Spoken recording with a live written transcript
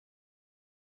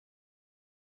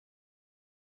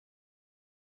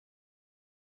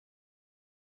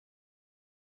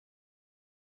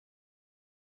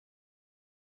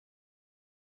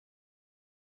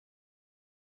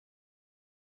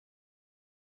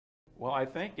Well, I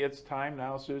think it's time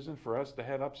now, Susan, for us to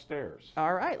head upstairs.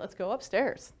 All right, let's go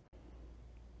upstairs.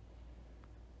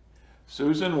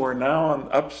 Susan, we're now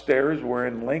upstairs. We're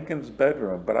in Lincoln's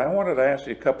bedroom, but I wanted to ask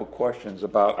you a couple questions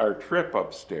about our trip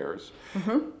upstairs.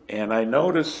 And I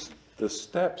noticed the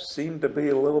steps seem to be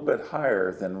a little bit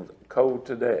higher than code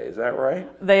today. Is that right?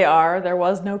 They are. There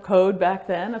was no code back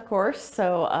then, of course,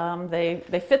 so they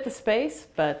fit the space,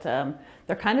 but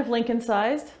they're kind of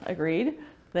Lincoln-sized, agreed.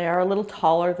 They are a little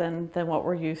taller than what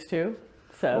we're used to.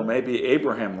 So Well, maybe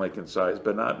Abraham Lincoln size,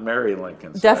 but not Mary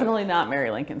Lincoln size. definitely not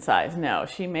Mary Lincoln size. No,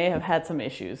 she may have had some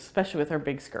issues, especially with her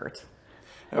big skirt.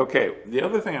 Okay, the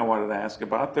other thing I wanted to ask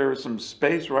about, there is some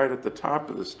space right at the top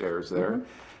of the stairs there.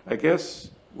 I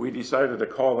guess we decided to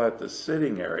call that the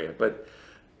sitting area, but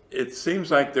it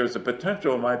seems like there's a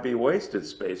potential it might be wasted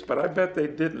space, but I bet they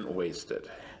didn't waste it.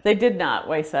 They did not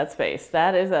waste that space.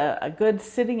 That is a good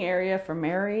sitting area for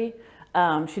Mary.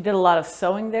 She did a lot of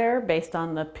sewing there based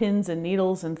on the pins and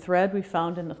needles and thread we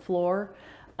found in the floor.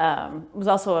 It was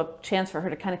also a chance for her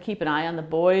to kind of keep an eye on the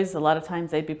boys. A lot of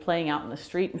times they'd be playing out in the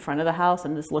street in front of the house,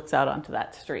 and this looks out onto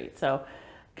that street. So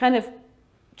kind of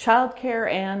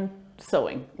childcare and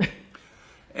sewing.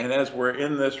 And as we're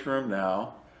in this room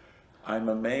now, I'm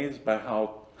amazed by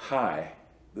how high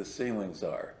the ceilings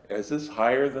are. Is this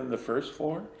higher than the first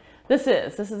floor? This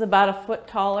is about a foot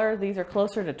taller. These are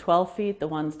closer to 12 feet. The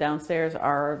ones downstairs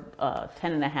are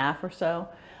 10 and a half or so.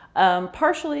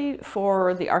 Partially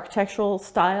for the architectural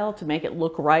style to make it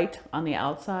look right on the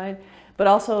outside, but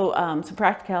also some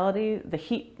practicality. The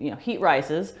heat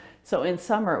rises. So in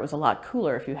summer it was a lot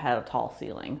cooler if you had a tall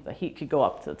ceiling. The heat could go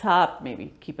up to the top,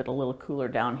 maybe keep it a little cooler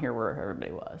down here where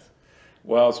everybody was.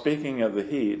 Well, speaking of the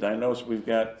heat, I noticed we've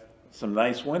got some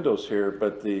nice windows here,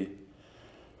 but the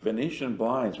Venetian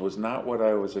blinds was not what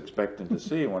I was expecting to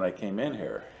see when I came in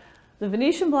here. The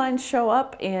Venetian blinds show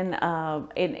up in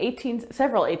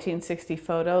several 1860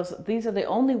 photos. These are the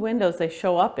only windows they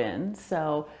show up in.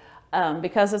 So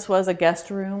because this was a guest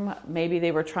room, maybe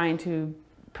they were trying to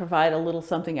provide a little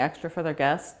something extra for their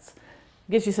guests.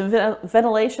 Gives you some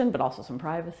ventilation, but also some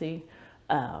privacy.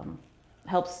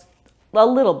 Helps a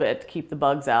little bit to keep the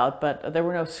bugs out, but there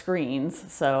were no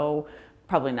screens, so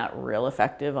probably not real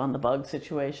effective on the bug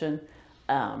situation,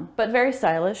 but very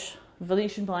stylish.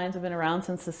 Venetian blinds have been around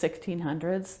since the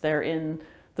 1600s. They're in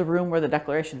the room where the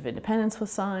Declaration of Independence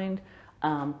was signed,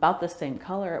 about the same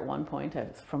color at one point,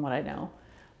 from what I know.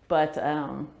 But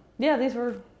yeah, these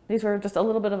were just a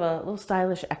little bit of a little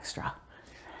stylish extra.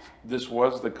 This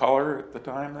was the color at the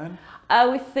time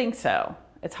then? We think so.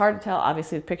 It's hard to tell.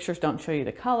 Obviously, the pictures don't show you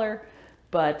the color,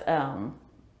 but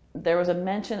there was a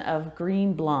mention of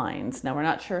green blinds. Now, we're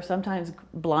not sure. Sometimes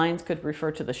blinds could refer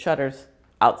to the shutters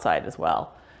outside as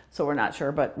well. So we're not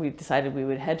sure, but we decided we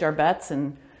would hedge our bets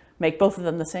and make both of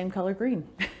them the same color green.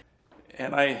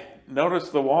 And I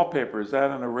noticed the wallpaper. Is that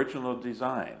an original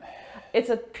design? It's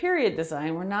a period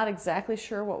design. We're not exactly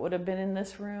sure what would have been in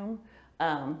this room.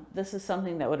 This is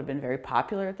something that would have been very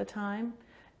popular at the time.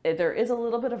 There is a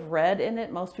little bit of red in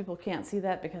it. Most people can't see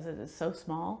that because it is so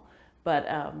small, but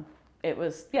it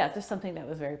was, yeah, just something that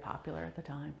was very popular at the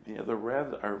time. Yeah, the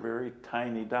red are very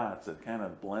tiny dots. It kind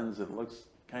of blends. It looks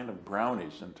kind of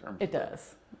brownish in terms of... It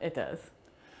does. It does.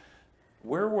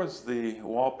 Where was the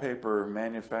wallpaper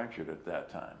manufactured at that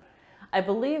time? I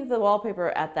believe the wallpaper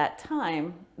at that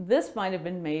time, this might have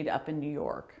been made up in New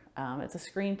York. It's a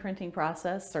screen printing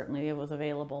process. Certainly it was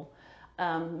available.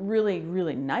 Really,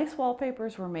 really nice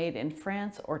wallpapers were made in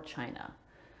France or China.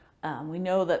 We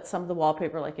know that some of the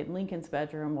wallpaper, like in Lincoln's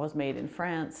bedroom, was made in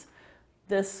France.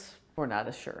 This we're not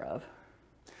as sure of.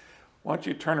 Why don't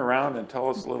you turn around and tell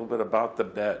us a little bit about the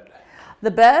bed? The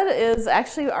bed is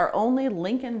actually our only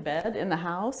Lincoln bed in the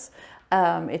house.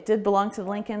 It did belong to the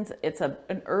Lincolns. It's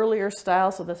an earlier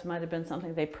style, so this might have been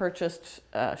something they purchased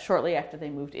shortly after they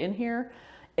moved in here.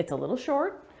 It's a little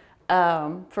short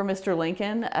for Mr.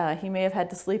 Lincoln. He may have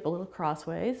had to sleep a little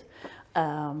crossways.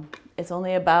 It's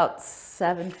only about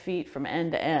 7 feet from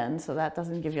end to end, so that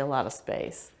doesn't give you a lot of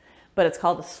space. But it's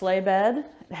called a sleigh bed.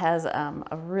 It has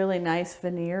a really nice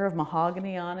veneer of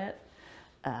mahogany on it.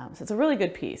 So it's a really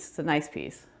good piece. It's a nice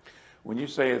piece. When you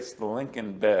say it's the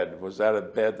Lincoln bed, was that a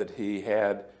bed that he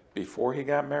had before he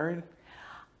got married?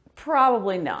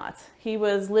 Probably not. He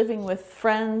was living with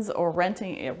friends or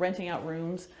renting out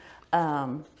rooms.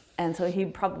 And so he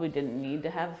probably didn't need to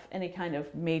have any kind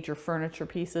of major furniture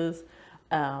pieces.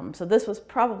 So this was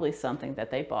probably something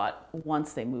that they bought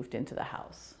once they moved into the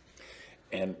house.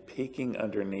 And peeking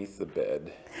underneath the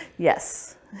bed.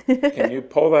 Yes. Can you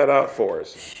pull that out for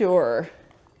us? Sure.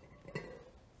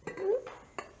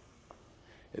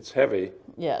 It's heavy.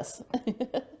 Yes.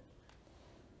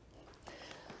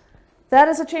 That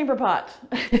is a chamber pot.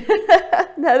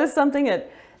 That is something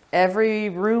that every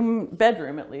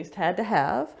bedroom at least, had to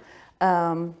have.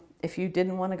 If you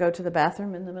didn't want to go to the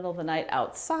bathroom in the middle of the night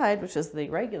outside, which is the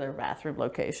regular bathroom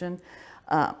location,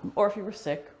 or if you were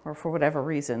sick or for whatever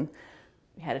reason,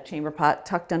 you had a chamber pot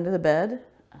tucked under the bed.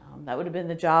 That would have been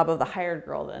the job of the hired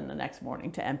girl then the next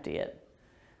morning to empty it.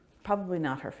 Probably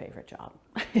not her favorite job.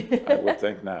 I would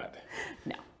think not.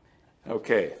 No.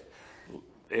 Okay.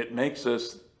 It makes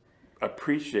us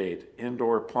appreciate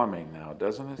indoor plumbing now,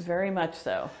 doesn't it? Very much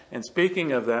so. And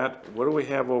speaking of that, what do we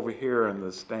have over here in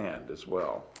the stand as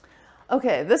well?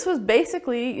 Okay, this was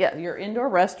basically your indoor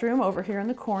restroom over here in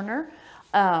the corner.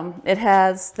 It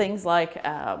has things like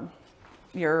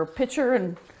your pitcher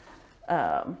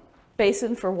and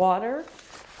basin for water,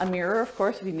 a mirror, of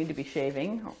course, if you need to be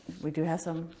shaving. We do have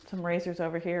some razors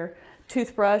over here.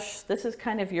 Toothbrush. This is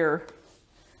kind of your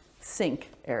sink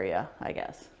area, I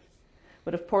guess.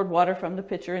 Would have poured water from the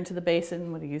pitcher into the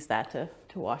basin, would have used that to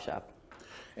wash up.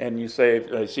 And you say,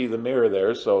 I see the mirror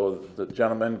there, so the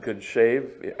gentleman could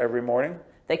shave every morning?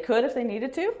 They could if they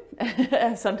needed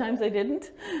to. Sometimes they didn't.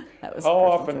 That was How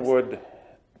often would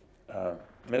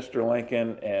Mr.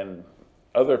 Lincoln and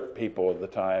other people at the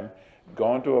time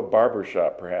go into a barber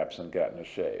shop perhaps and gotten a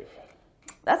shave?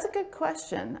 That's a good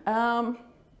question.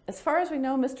 As far as we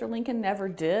know, Mr. Lincoln never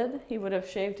did. He would have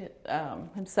shaved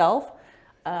himself.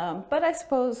 But I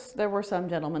suppose there were some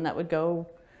gentlemen that would go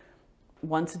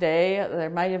once a day. There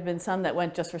might have been some that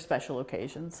went just for special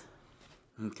occasions.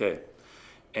 Okay.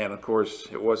 And of course,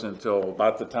 it wasn't until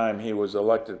about the time he was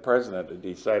elected president that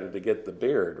he decided to get the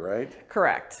beard, right?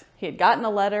 Correct. He had gotten a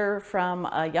letter from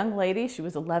a young lady. She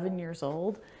was 11 years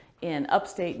old in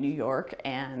upstate New York.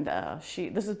 And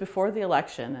this is before the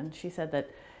election. And she said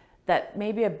that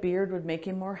maybe a beard would make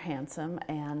him more handsome,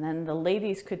 and then the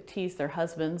ladies could tease their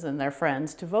husbands and their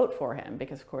friends to vote for him,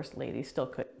 because of course ladies still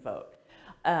couldn't vote.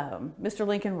 Mr.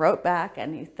 Lincoln wrote back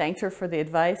and he thanked her for the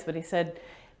advice, but he said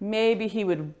maybe he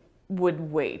would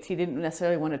wait. He didn't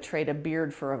necessarily want to trade a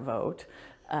beard for a vote,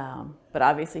 but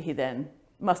obviously he then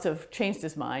must have changed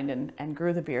his mind and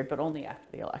grew the beard, but only after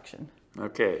the election.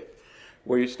 Okay.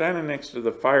 Well, you're standing next to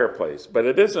the fireplace, but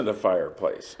it isn't a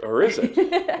fireplace, or is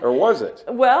it? Or was it?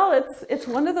 Well, it's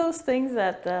one of those things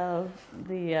that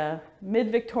the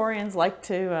mid-Victorians like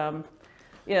to,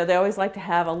 they always like to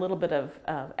have a little bit of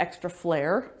extra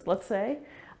flair, let's say.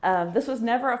 This was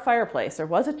never a fireplace. There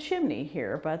was a chimney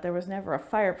here, but there was never a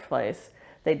fireplace.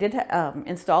 They did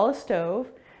install a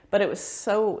stove, but it was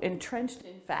so entrenched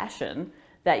in fashion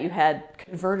that you had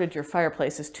converted your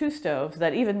fireplaces to stoves,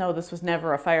 that even though this was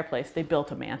never a fireplace, they built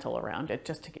a mantle around it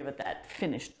just to give it that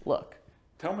finished look.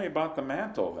 Tell me about the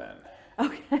mantle then.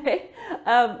 Okay.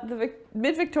 The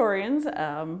mid-Victorians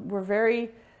were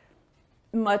very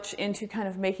much into kind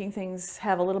of making things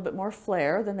have a little bit more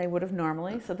flair than they would have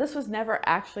normally. So this was never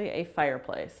actually a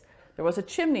fireplace. There was a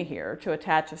chimney here to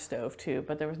attach a stove to,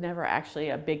 but there was never actually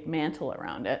a big mantle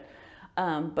around it.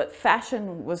 But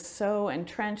fashion was so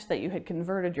entrenched that you had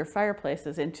converted your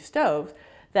fireplaces into stoves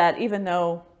that even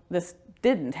though this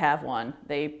didn't have one,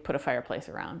 they put a fireplace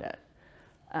around it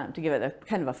to give it a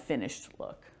kind of a finished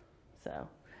look. So,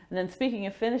 and then speaking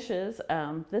of finishes,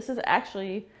 this is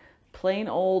actually plain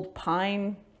old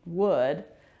pine wood,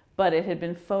 but it had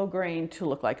been faux grained to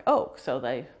look like oak. So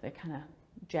they kind of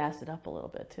jazzed it up a little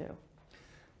bit too.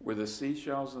 Were the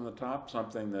seashells on the top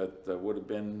something that would have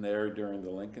been there during the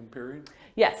Lincoln period?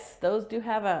 Yes, those do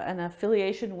have an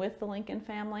affiliation with the Lincoln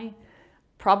family.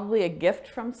 Probably a gift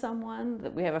from someone.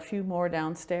 That we have a few more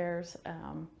downstairs.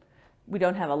 We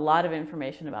don't have a lot of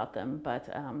information about them, but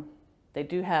they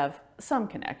do have some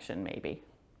connection, maybe.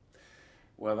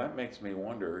 Well, that makes me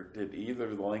wonder, did either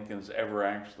of the Lincolns ever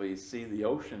actually see the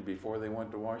ocean before they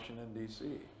went to Washington, D.C.?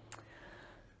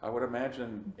 I would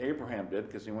imagine Abraham did,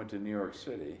 because he went to New York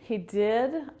City. He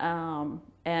did,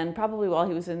 and probably while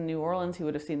he was in New Orleans, he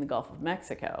would have seen the Gulf of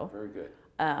Mexico. Very good.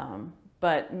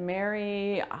 But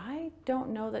Mary, I don't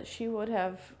know that she would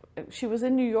have. She was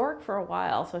in New York for a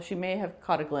while, so she may have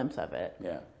caught a glimpse of it.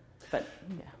 Yeah. But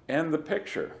yeah. And the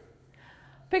picture.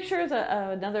 Picture is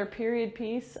another period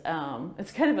piece.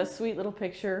 It's kind of a sweet little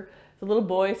picture. The little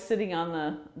boy sitting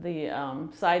on the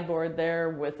sideboard there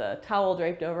with a towel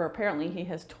draped over. Apparently he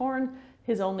has torn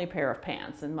his only pair of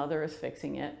pants and mother is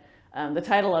fixing it. The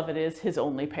title of it is His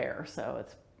Only Pair, so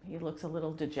he looks a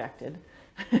little dejected.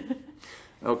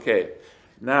 Okay,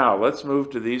 now let's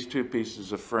move to these two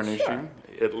pieces of furnishing. Sure.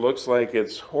 It looks like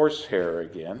it's horsehair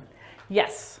again.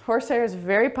 Yes, horsehair is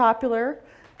very popular.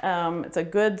 It's a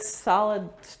good, solid,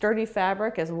 sturdy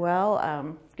fabric as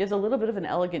well. Gives a little bit of an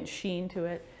elegant sheen to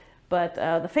it. But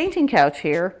the fainting couch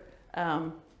here,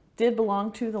 did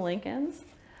belong to the Lincolns.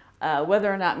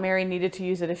 Whether or not Mary needed to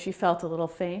use it if she felt a little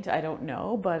faint, I don't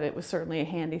know, but it was certainly a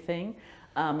handy thing.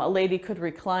 A lady could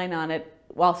recline on it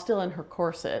while still in her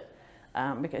corset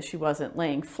because she wasn't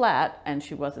laying flat and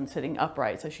she wasn't sitting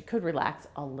upright, so she could relax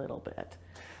a little bit.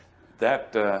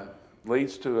 That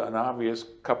leads to an obvious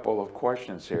couple of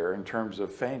questions here in terms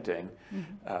of fainting.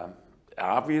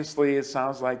 Obviously, it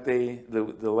sounds like the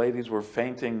ladies were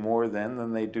fainting more then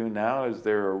than they do now. Is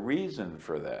there a reason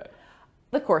for that?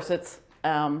 The corsets.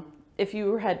 If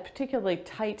you had particularly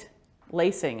tight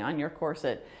lacing on your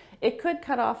corset, it could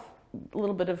cut off a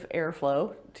little bit of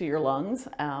airflow to your lungs,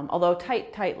 although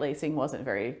tight lacing wasn't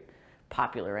very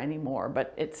popular anymore,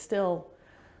 but it's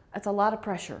a lot of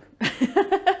pressure.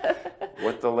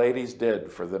 What the ladies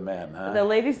did for the men, huh? The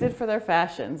ladies did for their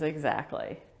fashions,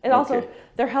 exactly. And also,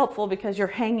 they're helpful because you're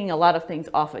hanging a lot of things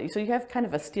off of you. So you have kind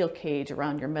of a steel cage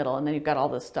around your middle, and then you've got all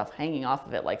this stuff hanging off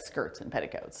of it like skirts and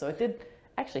petticoats. So it did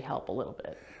actually help a little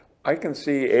bit. I can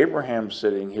see Abraham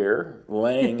sitting here,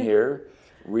 laying here,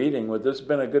 reading. Would this have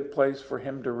been a good place for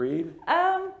him to read?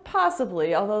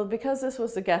 Possibly, although because this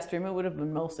was the guest room, it would have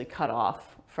been mostly cut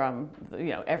off from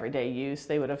everyday use.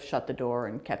 They would have shut the door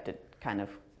and kept it kind of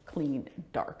clean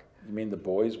and dark. You mean the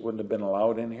boys wouldn't have been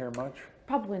allowed in here much?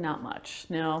 Probably not much.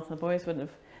 No, the boys wouldn't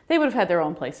have. They would have had their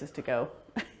own places to go.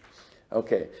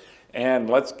 Okay, and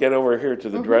let's get over here to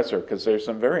the dresser, because there's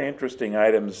some very interesting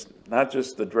items, not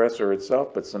just the dresser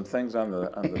itself, but some things on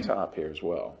the top here as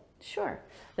well. Sure.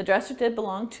 The dresser did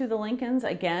belong to the Lincolns.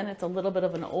 Again, it's a little bit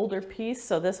of an older piece,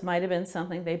 so this might have been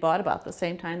something they bought about the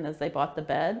same time as they bought the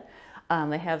bed.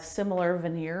 They have similar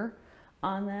veneer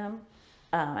on them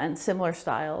and similar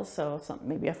styles, so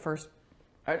maybe an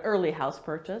early house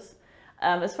purchase.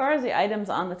 As far as the items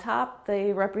on the top,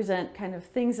 they represent kind of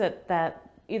things that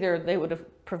either they would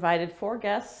have provided for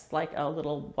guests, like a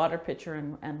little water pitcher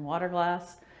and water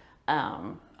glass,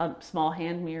 a small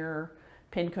hand mirror,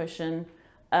 pincushion,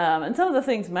 and some of the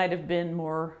things might have been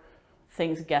more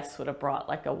things guests would have brought,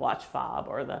 like a watch fob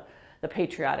or the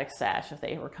patriotic sash if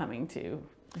they were coming to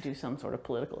do some sort of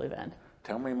political event.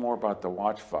 Tell me more about the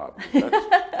watch fob.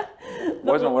 That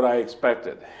wasn't what I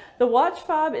expected. The watch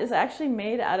fob is actually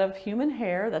made out of human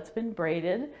hair that's been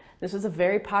braided. This was a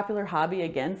very popular hobby,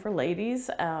 again, for ladies.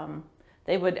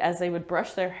 As they would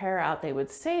brush their hair out, they would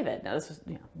save it. Now, this was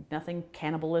nothing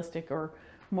cannibalistic or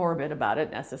morbid about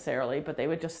it necessarily, but they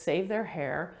would just save their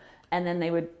hair, and then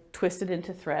they would twist it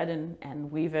into thread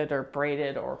and weave it or braid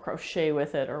it or crochet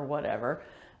with it or whatever,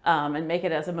 and make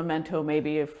it as a memento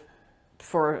maybe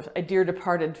for a dear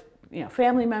departed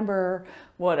family member,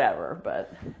 whatever.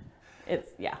 But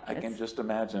I can just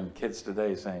imagine kids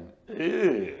today saying,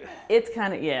 ew. It's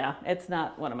kind of, it's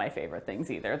not one of my favorite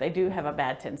things either. They do have a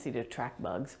bad tendency to attract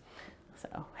bugs.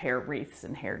 So hair wreaths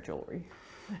and hair jewelry.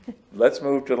 Let's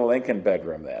move to the Lincoln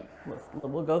bedroom then.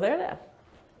 We'll go there then.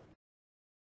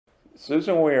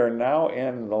 Susan, we are now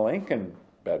in the Lincoln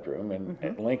bedroom,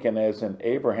 and Lincoln as in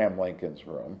Abraham Lincoln's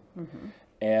room.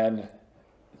 And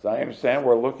as I understand,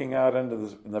 we're looking out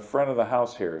into the front of the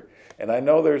house here. And I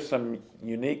know there's some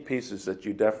unique pieces that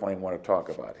you definitely want to talk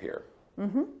about here.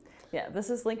 Yeah, this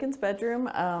is Lincoln's bedroom.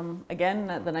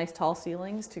 Again, the nice tall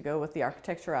ceilings to go with the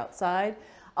architecture outside.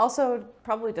 Also,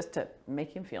 probably just to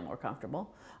make him feel more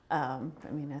comfortable. I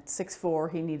mean, at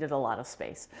 6'4", he needed a lot of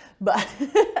space. But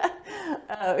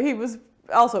he was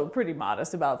also pretty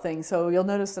modest about things. So you'll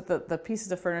notice that the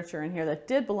pieces of furniture in here that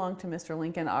did belong to Mr.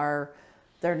 Lincoln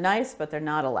they're nice, but they're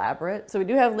not elaborate. So we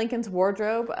do have Lincoln's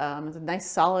wardrobe. It's a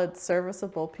nice, solid,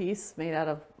 serviceable piece made out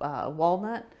of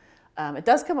walnut. It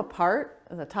does come apart.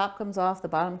 The top comes off, the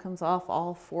bottom comes off,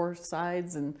 all four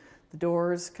sides, and the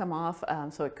doors come off.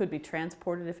 So it could be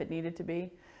transported if it needed to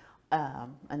be,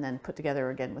 and then put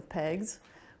together again with pegs.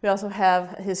 We also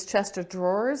have his chest of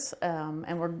drawers,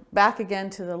 and we're back again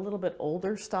to the little bit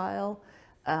older style.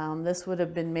 This would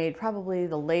have been made probably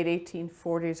the late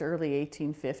 1840s, early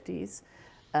 1850s.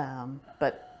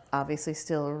 But obviously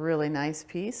still a really nice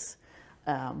piece.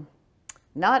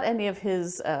 Not any of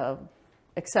his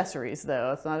accessories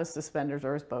though. It's not his suspenders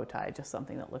or his bow tie, just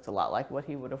something that looks a lot like what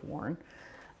he would have worn.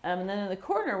 And then in the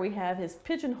corner we have his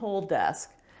pigeonhole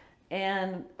desk.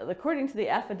 And according to the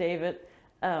affidavit,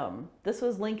 this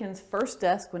was Lincoln's first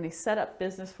desk when he set up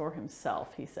business for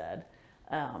himself, he said.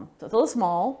 So it's a little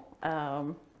small.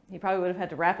 He probably would have had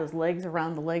to wrap his legs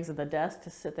around the legs of the desk to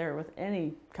sit there with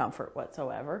any comfort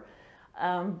whatsoever.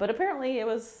 But apparently it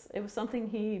was something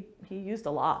he used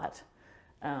a lot.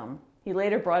 He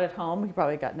later brought it home. He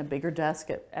probably gotten a bigger desk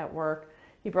at work.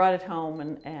 He brought it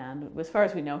home, and as far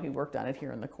as we know, he worked on it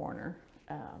here in the corner.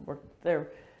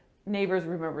 neighbors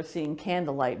remember seeing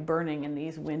candlelight burning in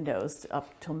these windows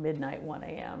up till midnight, 1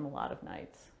 a.m. a lot of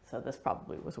nights. So this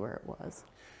probably was where it was.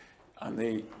 On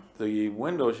the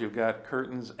windows, you've got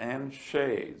curtains and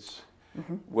shades.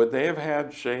 Would they have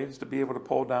had shades to be able to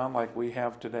pull down like we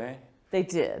have today? They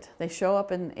did. They show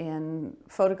up in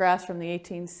photographs from the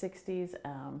 1860s.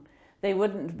 They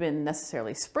wouldn't have been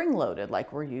necessarily spring-loaded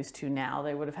like we're used to now.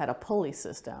 They would have had a pulley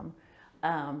system.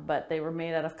 But they were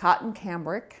made out of cotton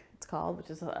cambric, it's called, which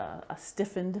is a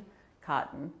stiffened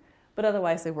cotton. But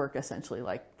otherwise, they work essentially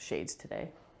like shades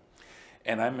today.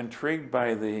 And I'm intrigued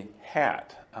by the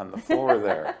hat on the floor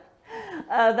there.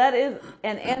 That is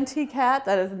an antique hat.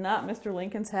 That is not Mr.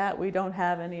 Lincoln's hat. We don't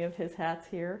have any of his hats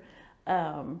here.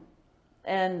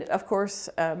 And of course,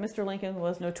 Mr. Lincoln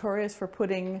was notorious for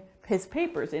putting his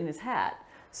papers in his hat.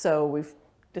 So we've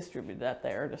distributed that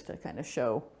there just to kind of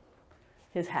show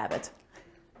his habit.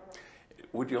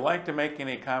 Would you like to make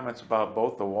any comments about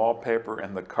both the wallpaper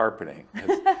and the carpeting?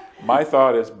 My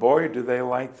thought is, boy, do they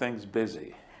like things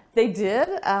busy. They did.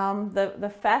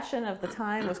 The fashion of the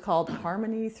time was called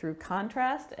harmony through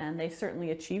contrast, and they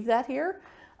certainly achieved that here.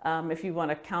 If you want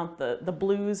to count the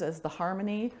blues as the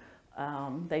harmony,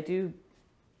 they do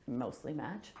mostly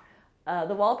match.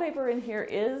 The wallpaper in here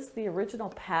is the original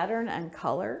pattern and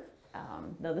color.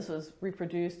 Now this was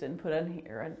reproduced and put in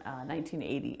here in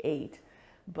 1988.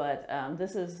 But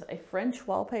this is a French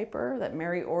wallpaper that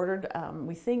Mary ordered,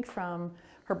 we think, from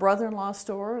her brother-in-law's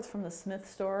store, from the Smith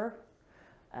store.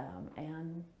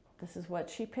 And this is what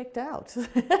she picked out.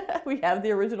 We have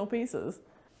the original pieces.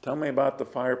 Tell me about the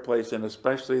fireplace and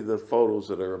especially the photos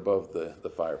that are above the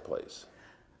fireplace.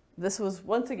 This was,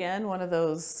 once again, one of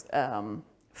those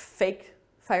fake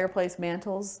fireplace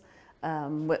mantles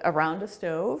around a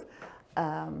stove.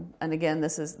 And again,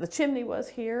 this is, the chimney was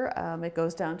here. It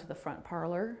goes down to the front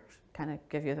parlor, kind of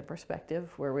give you the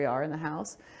perspective where we are in the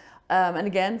house. And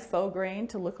again, faux grain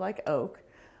to look like oak,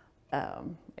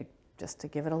 just to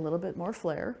give it a little bit more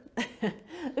flair.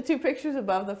 The two pictures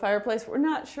above the fireplace, we're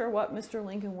not sure what Mr.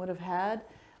 Lincoln would have had.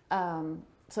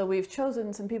 So we've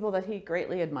chosen some people that he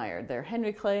greatly admired. They're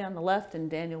Henry Clay on the left and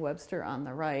Daniel Webster on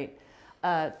the right.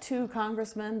 Two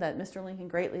congressmen that Mr. Lincoln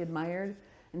greatly admired.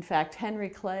 In fact, Henry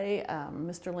Clay,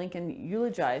 Mr. Lincoln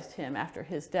eulogized him after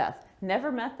his death.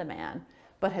 Never met the man,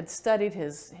 but had studied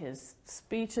his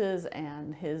speeches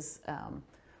and his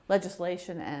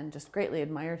legislation and just greatly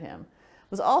admired him.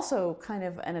 Was also kind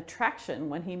of an attraction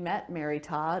when he met Mary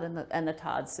Todd and the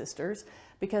Todd sisters,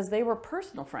 because they were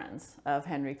personal friends of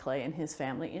Henry Clay and his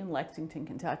family in Lexington,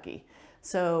 Kentucky.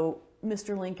 So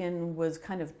Mr. Lincoln was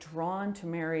kind of drawn to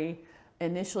Mary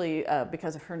initially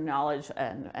because of her knowledge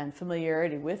and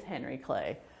familiarity with Henry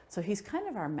Clay. So he's kind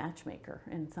of our matchmaker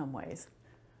in some ways.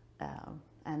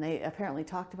 And they apparently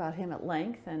talked about him at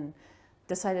length and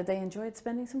decided they enjoyed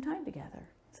spending some time together.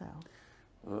 So.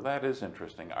 Well, that is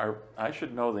interesting. I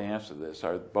should know the answer to this.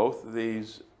 Are both of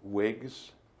these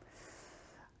wigs?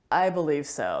 I believe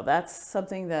so. That's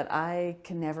something that I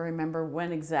can never remember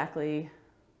when exactly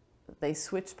they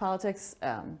switched politics.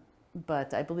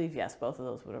 But I believe, yes, both of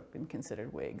those would have been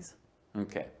considered wigs.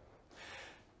 Okay.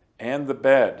 And the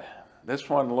bed. This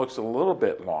one looks a little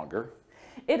bit longer.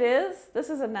 It is. This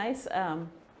is a nice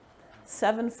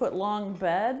 7-foot-long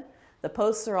bed. The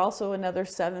posts are also another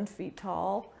 7 feet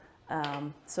tall.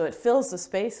 So it fills the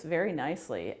space very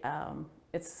nicely.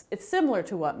 It's similar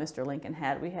to what Mr. Lincoln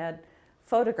had. We had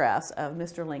photographs of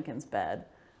Mr. Lincoln's bed.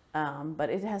 But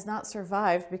it has not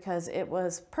survived because it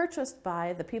was purchased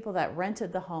by the people that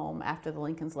rented the home after the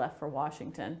Lincolns left for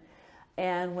Washington.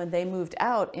 And when they moved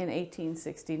out in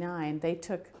 1869, they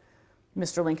took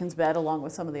Mr. Lincoln's bed along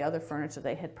with some of the other furniture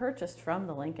they had purchased from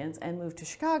the Lincolns and moved to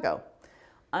Chicago.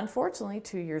 Unfortunately,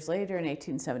 2 years later in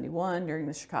 1871, during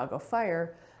the Chicago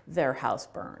fire, their house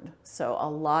burned. So a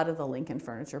lot of the Lincoln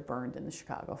furniture burned in the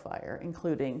Chicago fire,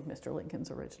 including Mr.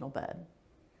 Lincoln's original bed.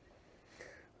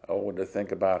 Oh, to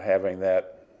think about having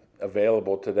that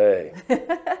available today.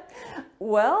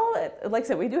 Well, like I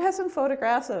said, we do have some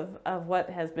photographs of what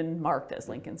has been marked as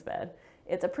Lincoln's bed.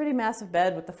 It's a pretty massive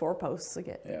bed with the 4 posts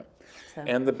again. Yeah. So.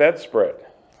 And the bedspread.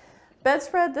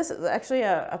 Bedspread, this is actually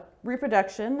a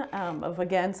reproduction of,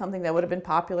 again, something that would have been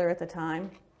popular at the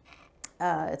time.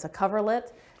 It's a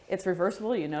coverlet. It's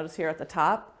reversible. You notice here at the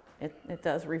top, it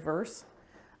does reverse.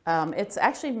 It's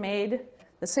actually made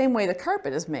the same way the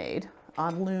carpet is made,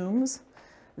 on looms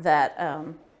that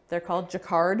they're called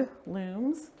jacquard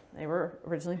looms. They were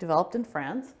originally developed in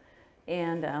France,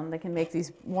 and they can make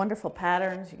these wonderful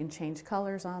patterns. You can change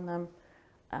colors on them,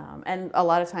 and a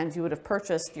lot of times you would have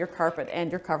purchased your carpet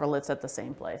and your coverlets at the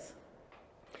same place.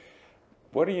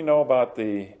 What do you know about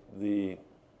the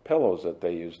pillows that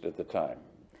they used at the time?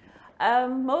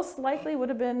 Most likely would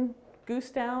have been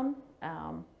goose down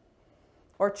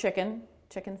or chicken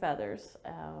feathers.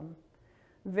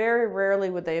 Very rarely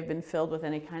would they have been filled with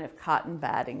any kind of cotton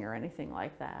batting or anything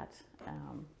like that.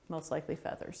 Most likely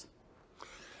feathers.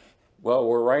 Well,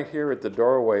 we're right here at the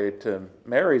doorway to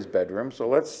Mary's bedroom, so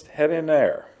let's head in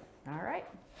there. All right.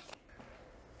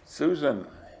 Susan,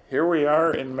 here we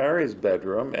are in Mary's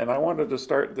bedroom, and I wanted to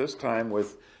start this time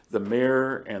with the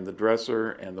mirror and the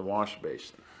dresser and the wash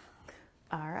basin.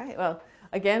 All right. Well,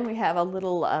 again, we have a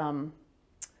little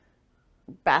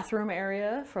bathroom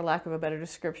area, for lack of a better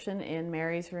description, in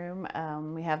Mary's room.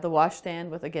 We have the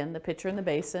washstand with, again, the pitcher and the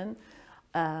basin.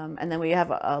 And then we have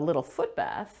a little foot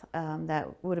bath that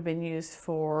would have been used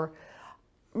for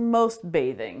most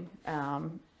bathing.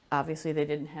 Obviously, they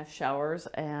didn't have showers,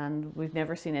 and we've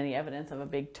never seen any evidence of a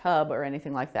big tub or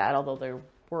anything like that, although there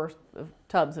were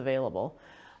tubs available.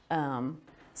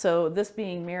 So this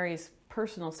being Mary's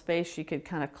personal space, she could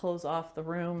kind of close off the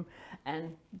room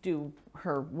and do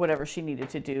her whatever she needed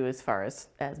to do as far as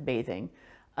bathing.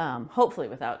 Hopefully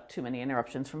without too many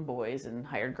interruptions from boys and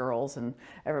hired girls and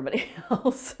everybody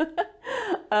else.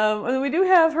 And we do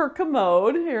have her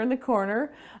commode here in the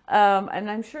corner. And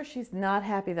I'm sure she's not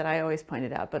happy that I always point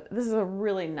it out, but this is a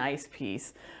really nice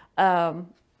piece. It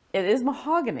is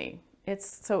mahogany.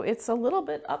 It's a little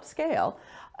bit upscale.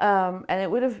 And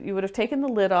you would have taken the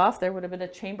lid off. There would have been a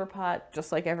chamber pot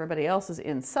just like everybody else's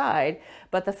inside.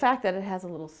 But the fact that it has a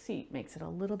little seat makes it a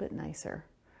little bit nicer.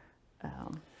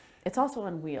 It's also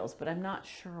on wheels, but I'm not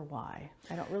sure why.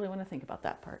 I don't really want to think about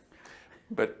that part.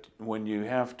 But when you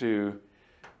have to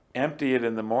empty it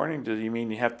in the morning, do you mean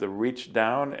you have to reach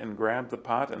down and grab the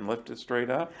pot and lift it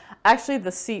straight up? Actually,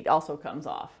 the seat also comes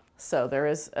off. So there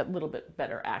is a little bit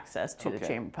better access to the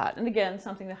chamber pot. And again,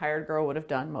 something the hired girl would have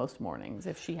done most mornings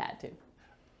if she had to.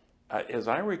 As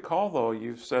I recall, though,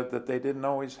 you've said that they didn't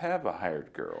always have a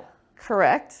hired girl.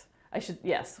 Correct.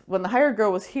 Yes. When the hired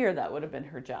girl was here, that would have been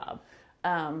her job.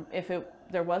 If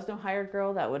there was no hired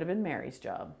girl, that would have been Mary's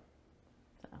job.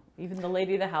 So even the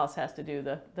lady of the house has to do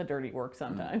the dirty work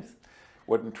sometimes.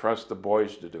 Wouldn't trust the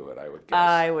boys to do it, I would guess.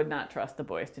 I would not trust the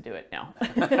boys to do it, no.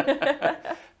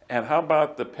 And how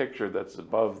about the picture that's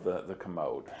above the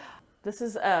commode? This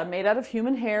is made out of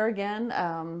human hair again,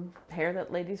 hair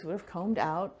that ladies would have combed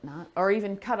out, or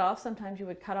even cut off. Sometimes you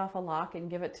would cut off a lock and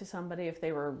give it to somebody if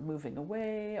they were moving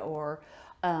away, or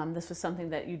this was something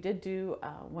that you did do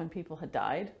when people had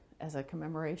died as a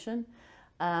commemoration,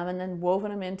 and then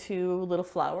woven them into little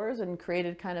flowers and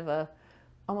created kind of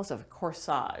almost a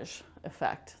corsage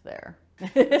effect there.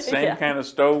 Same kind of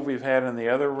stove we've had in the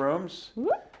other rooms.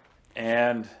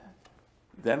 And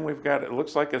then we've got, it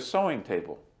looks like a sewing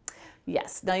table.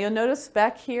 Yes. Now you'll notice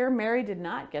back here, Mary did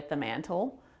not get the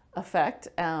mantle effect.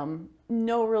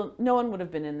 No one would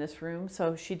have been in this room,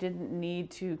 so she didn't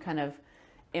need to kind of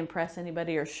impress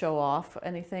anybody or show off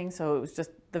anything. So it was just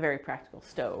the very practical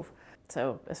stove.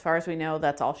 So as far as we know,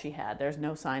 that's all she had. There's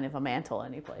no sign of a mantle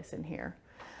anyplace in here.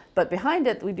 But behind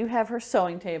it, we do have her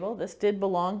sewing table. This did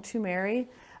belong to Mary.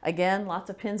 Again, lots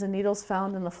of pins and needles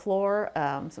found in the floor,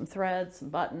 some threads, some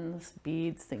buttons,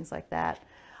 beads, things like that.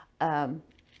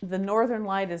 The northern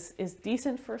light is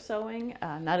decent for sewing,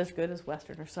 not as good as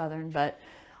western or southern, but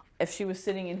if she was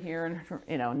sitting in here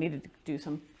and needed to do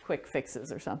some quick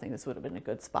fixes or something, this would have been a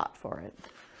good spot for it.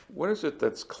 What is it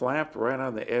that's clamped right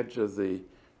on the edge of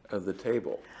the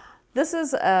table? This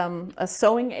is a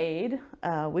sewing aid.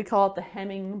 We call it the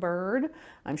hemming bird.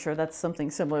 I'm sure that's something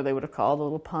similar they would have called, a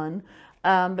little pun.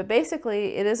 But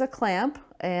basically, it is a clamp,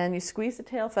 and you squeeze the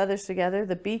tail feathers together,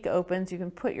 the beak opens, you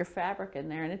can put your fabric in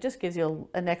there, and it just gives you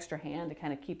an extra hand to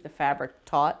kind of keep the fabric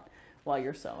taut while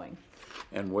you're sewing.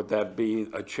 And would that be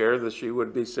a chair that she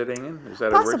would be sitting in? Is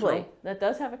that Possibly. original? That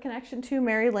does have a connection to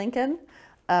Mary Lincoln.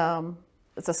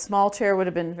 It's a small chair, would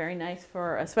have been very nice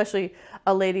for especially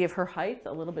a lady of her height,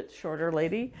 a little bit shorter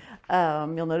lady.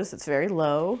 You'll notice it's very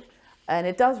low. And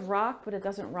it does rock, but it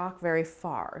doesn't rock very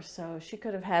far. So she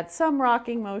could have had some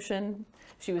rocking motion.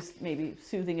 She was maybe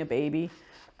soothing a baby,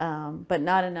 but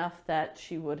not enough that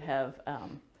she would have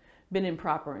been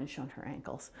improper and shown her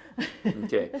ankles.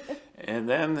 Okay. And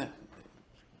then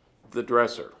the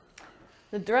dresser.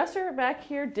 The dresser back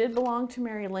here did belong to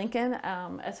Mary Lincoln.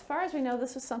 As far as we know,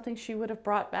 this is something she would have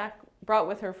brought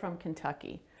with her from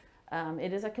Kentucky.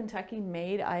 It is a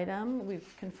Kentucky-made item.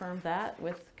 We've confirmed that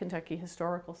with Kentucky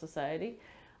Historical Society.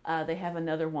 They have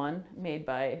another one made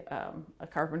by a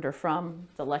carpenter from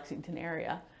the Lexington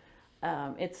area.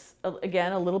 It's,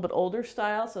 again, a little bit older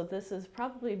style, so this is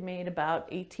probably made about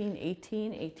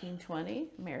 1818, 1820.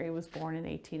 Mary was born in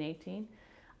 1818.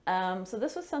 So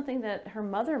this was something that her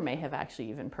mother may have actually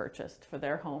even purchased for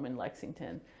their home in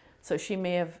Lexington. So she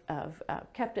may have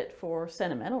kept it for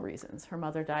sentimental reasons. Her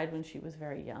mother died when she was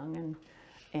very young,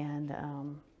 and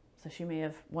so she may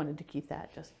have wanted to keep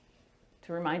that just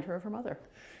to remind her of her mother.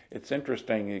 It's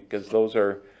interesting because those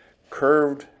are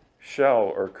curved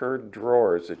shell or curved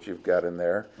drawers that you've got in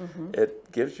there.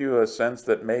 It gives you a sense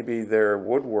that maybe their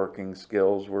woodworking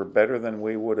skills were better than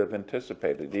we would have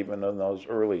anticipated, even in those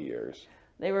early years.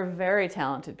 They were very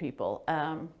talented people.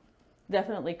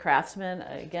 Definitely craftsmen.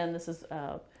 Again, this is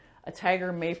a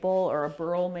tiger maple or a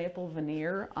burl maple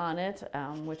veneer on it,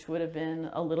 which would have been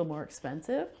a little more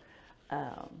expensive.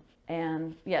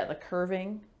 And yeah, the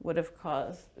curving would have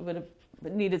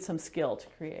needed some skill to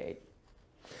create.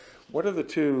 What are the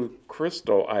two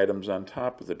crystal items on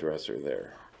top of the dresser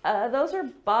there? Those are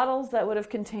bottles that would have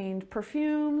contained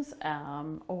perfumes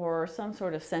or some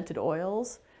sort of scented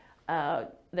oils.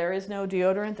 There is no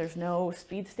deodorant, there's no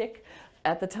speed stick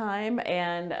at the time,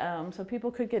 and so people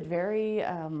could get very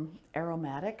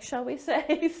aromatic, shall we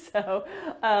say. So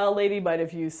a lady might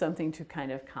have used something to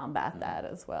kind of combat that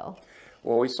as well.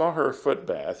 Well, we saw her foot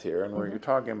bath here, and when you're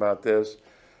talking about this,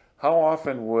 how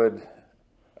often would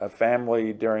a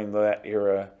family during that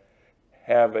era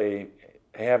have a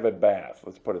bath?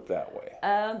 Let's put it that way.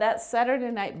 That Saturday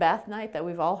night bath night that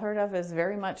we've all heard of is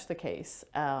very much the case.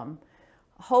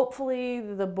 Hopefully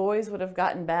the boys would have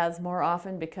gotten baths more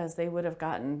often because they would have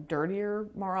gotten dirtier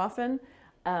more often.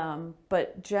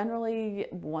 But generally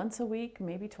once a week,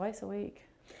 maybe twice a week.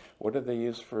 What did they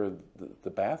use for the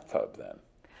bathtub then?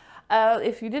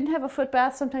 If you didn't have a foot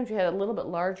bath, sometimes you had a little bit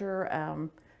larger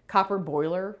copper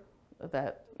boiler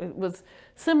that it was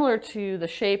similar to the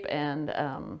shape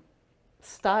and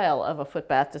style of a foot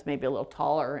bath, just maybe a little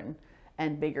taller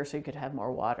and bigger so you could have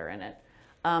more water in it.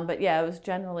 But yeah, it was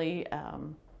generally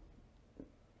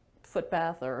foot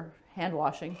bath or hand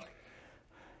washing.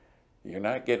 You're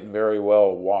not getting very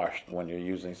well washed when you're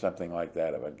using something like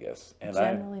that, I would guess. And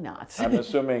Generally not. I'm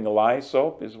assuming lye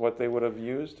soap is what they would have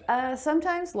used?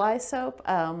 Sometimes lye soap.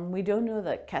 We do know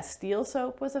that Castile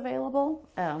soap was available,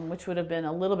 which would have been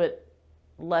a little bit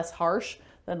less harsh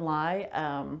than lye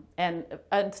and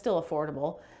still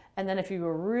affordable. And then if you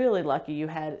were really lucky, you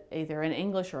had either an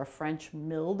English or a French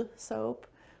milled soap,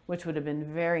 which would have been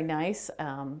very nice.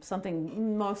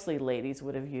 Something mostly ladies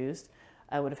would have used.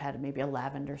 I would have had maybe a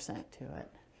lavender scent to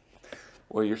it.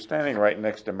 Well, you're standing right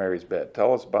next to Mary's bed.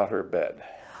 Tell us about her bed.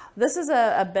 This is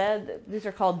a bed, these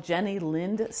are called Jenny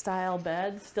Lind style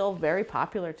beds, still very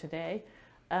popular today.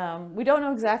 We don't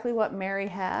know exactly what Mary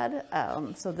had,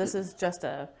 so this is just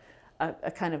a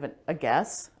kind of a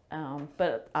guess,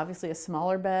 but obviously a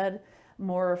smaller bed,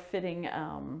 more fitting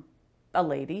a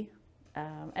lady.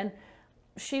 And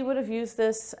she would have used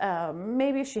this,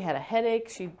 maybe if she had a headache.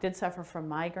 She did suffer from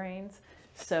migraines.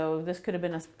 So this could have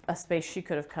been a space she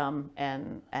could have come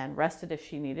and rested if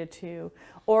she needed to.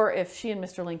 Or if she and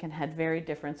Mr. Lincoln had very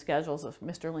different schedules, if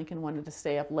Mr. Lincoln wanted to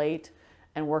stay up late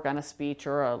and work on a speech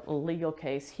or a legal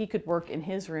case, he could work in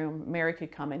his room. Mary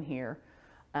could come in here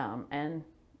and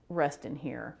rest in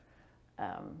here,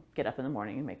 get up in the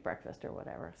morning and make breakfast or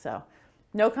whatever. So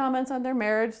no comments on their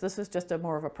marriage. This is just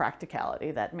more of a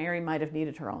practicality that Mary might have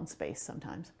needed her own space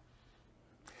sometimes.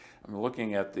 I'm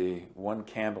looking at the one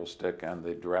candlestick on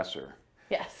the dresser.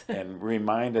 Yes. And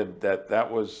reminded that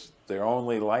that was their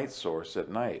only light source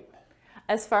at night.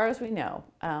 As far as we know,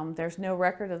 there's no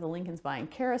record of the Lincolns buying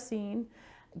kerosene.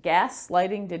 Gas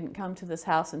lighting didn't come to this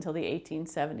house until the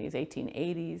 1870s,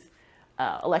 1880s.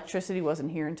 Electricity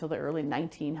wasn't here until the early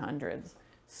 1900s.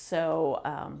 So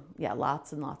yeah,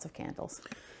 lots and lots of candles.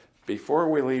 Before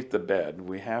we leave the bed,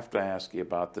 we have to ask you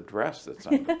about the dress that's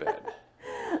on the bed.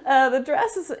 The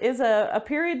dress is a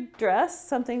period dress,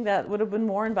 something that would have been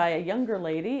worn by a younger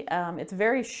lady. It's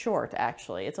very short,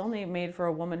 actually. It's only made for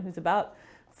a woman who's about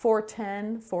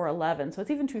 4'10", 4'11", so it's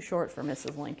even too short for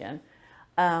Mrs. Lincoln.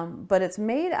 But it's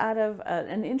made out of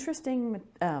an interesting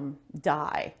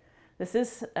dye. This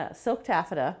is silk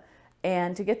taffeta,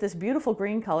 and to get this beautiful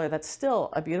green color that's still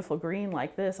a beautiful green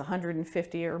like this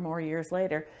 150 or more years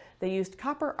later, they used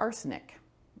copper arsenic.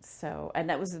 So, and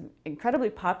that was an incredibly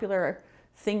popular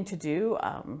thing to do.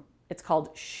 It's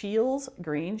called Scheele's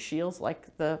green, Scheele's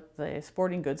like the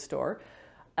sporting goods store,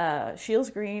 Scheele's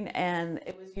green, and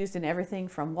it was used in everything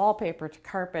from wallpaper to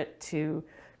carpet to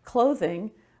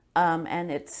clothing, and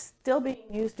it's still being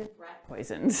used in rat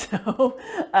poison. So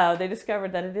they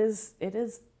discovered that it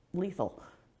is lethal.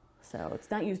 So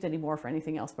it's not used anymore for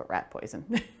anything else but rat poison.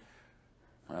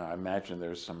 I imagine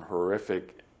there's some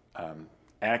horrific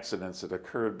accidents that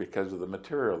occurred because of the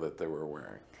material that they were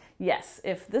wearing. Yes,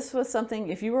 if this was something,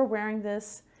 if you were wearing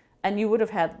this, and you would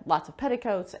have had lots of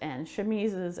petticoats and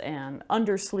chemises and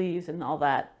undersleeves and all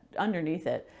that underneath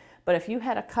it, But if you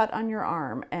had a cut on your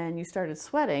arm and you started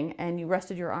sweating and you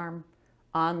rested your arm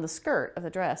on the skirt of the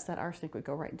dress, that arsenic would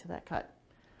go right into that cut.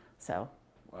 So,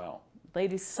 Wow.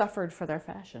 ladies suffered for their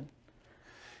fashion.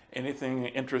 Anything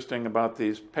interesting about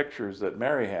these pictures that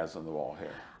Mary has on the wall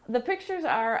here? The pictures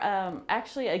are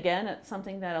actually, again, it's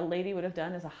something that a lady would have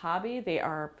done as a hobby. They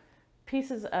are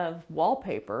pieces of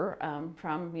wallpaper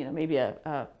from, maybe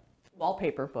a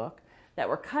wallpaper book that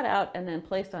were cut out and then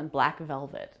placed on black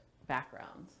velvet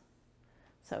backgrounds.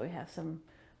 So we have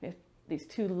these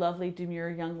two lovely demure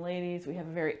young ladies. We have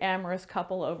a very amorous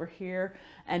couple over here.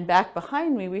 And back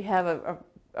behind me, we have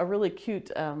a really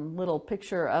cute little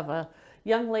picture of a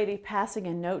young lady passing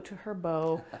a note to her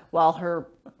beau while her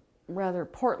rather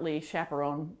portly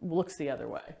chaperone looks the other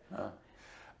way.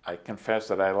 I confess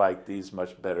that I like these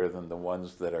much better than the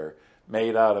ones that are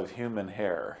made out of human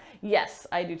hair. Yes,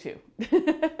 I do too.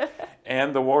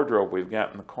 And the wardrobe we've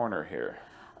got in the corner here.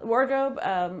 Wardrobe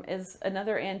is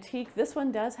another antique. This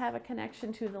one does have a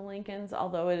connection to the Lincolns,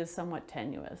 although it is somewhat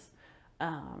tenuous.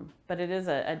 But it is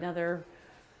another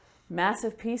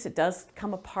massive piece. It does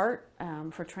come apart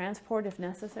for transport if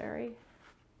necessary.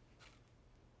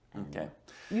 Okay.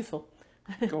 Useful.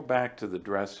 Go back to the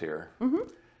dress here.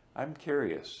 I'm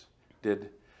curious, did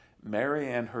Mary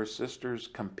and her sisters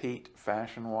compete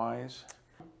fashion-wise?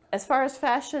 As far as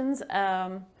fashions,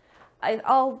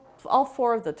 all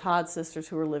four of the Todd sisters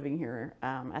who were living here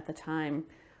at the time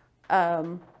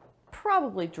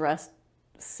probably dressed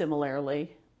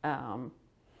similarly.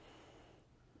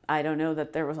 I don't know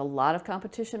that there was a lot of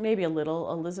competition, maybe a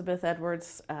little. Elizabeth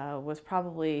Edwards was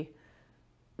probably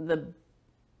the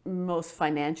most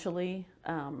financially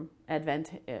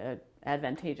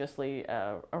advantageously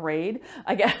arrayed,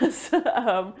 I guess.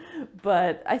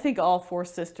 But I think all four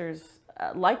sisters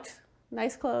liked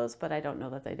nice clothes, but I don't know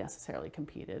that they necessarily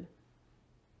competed.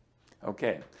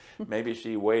 Okay, maybe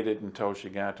she waited until she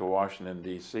got to Washington,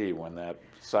 D.C. when that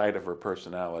side of her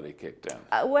personality kicked in.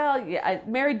 Well, yeah,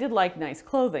 Mary did like nice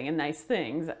clothing and nice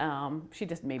things. She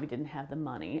just maybe didn't have the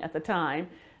money at the time.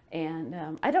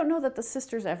 And I don't know that the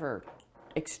sisters ever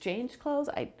exchanged clothes.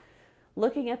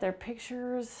 Looking at their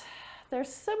pictures, they're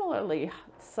similarly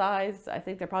sized. I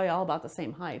think they're probably all about the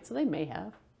same height, so they may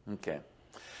have. Okay.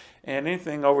 And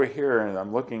anything over here, and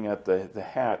I'm looking at the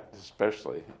hat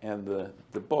especially, and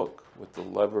the book with the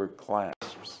levered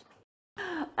clasps.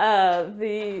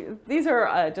 These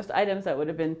are just items that would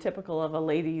have been typical of a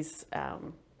lady's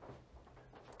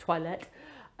toilette.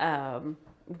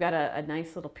 We've got a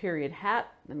nice little period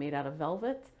hat made out of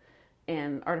velvet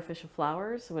and artificial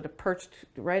flowers. It would have perched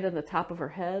right on the top of her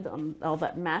head on all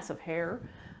that massive hair.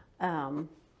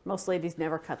 Most ladies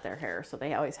never cut their hair, so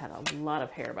they always had a lot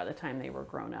of hair by the time they were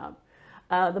grown up.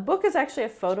 The book is actually a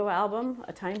photo album,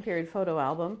 a time period photo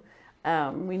album.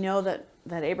 We know that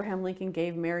Abraham Lincoln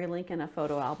gave Mary Lincoln a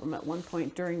photo album at one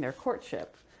point during their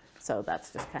courtship, so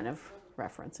that's just kind of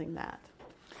referencing that.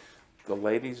 The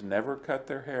ladies never cut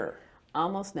their hair?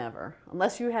 Almost never,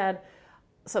 unless you had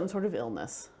some sort of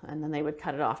illness, and then they would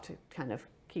cut it off to kind of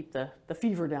keep the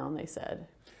fever down, they said.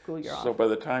 Cool your off. So by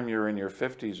the time you're in your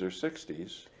 50s or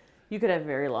 60s... you could have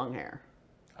very long hair.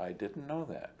 I didn't know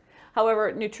that.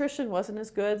 However, nutrition wasn't as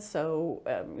good, so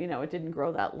it didn't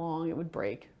grow that long. It would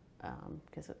break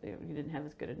because you didn't have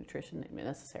as good a nutrition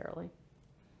necessarily.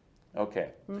 Okay.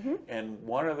 And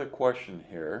one other question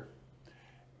here,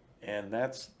 and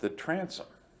that's the transom.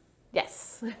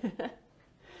 Yes.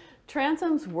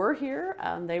 Transoms were here.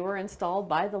 They were installed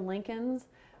by the Lincolns.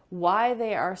 Why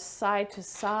they are side to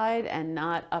side and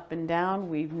not up and down,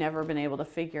 we've never been able to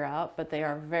figure out, but they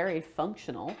are very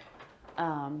functional.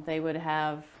 They would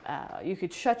have, you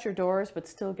could shut your doors but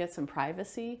still get some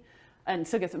privacy, but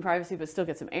still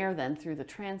get some air then through the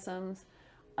transoms.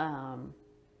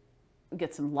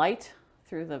 Get some light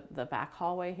through the back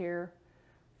hallway here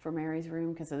for Mary's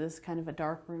room, because it is kind of a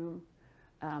dark room.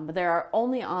 But they are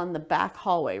only on the back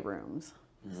hallway rooms.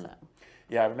 So.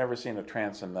 Yeah, I've never seen a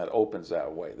transom that opens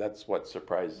that way. That's what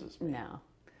surprises me. No.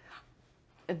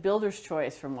 A builder's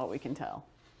choice from what we can tell.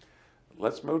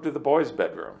 Let's move to the boys'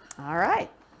 bedroom. All right.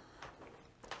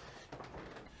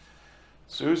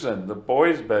 Susan, the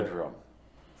boys' bedroom.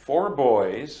 4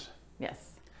 boys.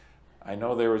 Yes. I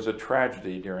know there was a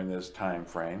tragedy during this time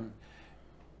frame,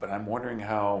 but I'm wondering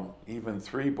how even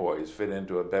 3 boys fit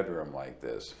into a bedroom like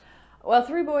this. Well,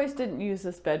 3 boys didn't use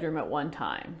this bedroom at one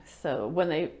time. So when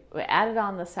they added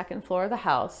on the 2nd floor of the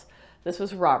house, this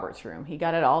was Robert's room. He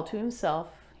got it all to himself.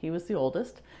 He was the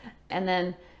oldest. And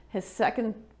then his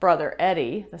second brother,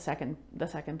 Eddie, the second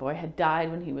boy, had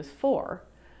died when he was 4,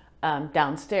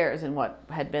 downstairs in what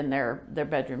had been their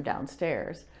bedroom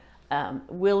downstairs.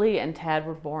 Willie and Tad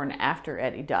were born after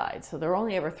Eddie died, so there were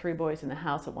only ever 3 boys in the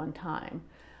house at one time.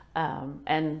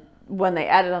 And when they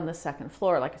added on the second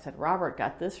floor, like I said, Robert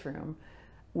got this room.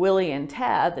 Willie and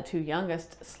Tad, the 2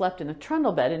 youngest, slept in a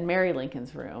trundle bed in Mary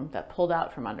Lincoln's room that pulled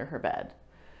out from under her bed.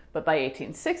 But by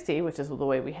 1860, which is the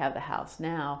way we have the house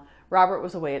now, Robert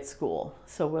was away at school,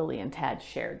 so Willie and Tad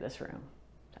shared this room.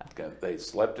 Okay, they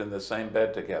slept in the same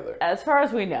bed together. As far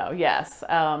as we know, yes.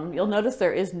 You'll notice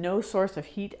there is no source of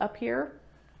heat up here,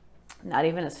 not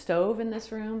even a stove in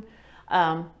this room,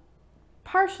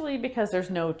 partially because there's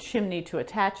no chimney to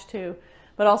attach to,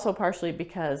 but also partially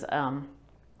because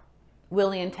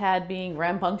Willie and Tad, being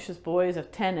rambunctious boys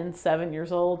of 10 and 7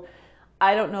 years old,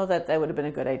 I don't know that would have been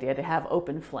a good idea to have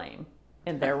open flame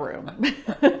in their room.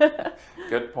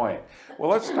 Good point. Well,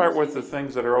 let's start with the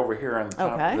things that are over here on the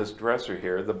top Okay. of this dresser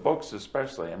here, the books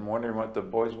especially. I'm wondering what the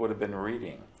boys would have been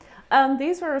reading.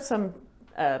 These were some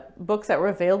books that were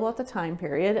available at the time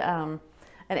period. An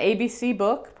ABC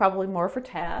book, probably more for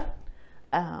Tad.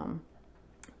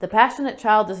 The Passionate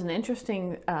Child is an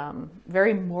interesting,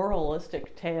 very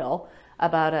moralistic tale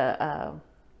about a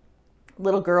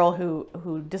little girl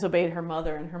who disobeyed her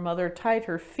mother, and her mother tied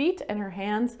her feet and her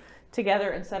hands together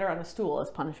and set her on a stool as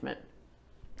punishment.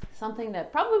 Something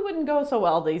that probably wouldn't go so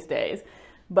well these days,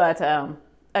 but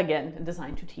again,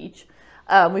 designed to teach.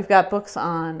 We've got books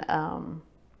on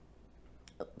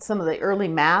some of the early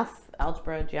math,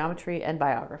 algebra, geometry, and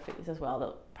biographies as well.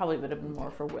 That probably would have been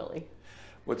more for Willie.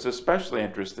 What's especially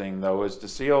interesting, though, is to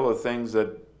see all the things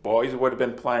that boys would have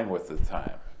been playing with at the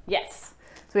time. Yes.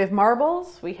 So we have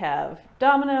marbles, we have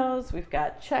dominoes, we've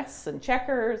got chess and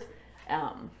checkers,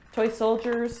 toy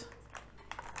soldiers.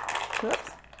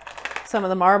 Whoops. Some of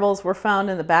the marbles were found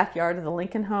in the backyard of the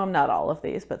Lincoln home. Not all of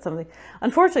these, but some of the,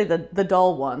 unfortunately, the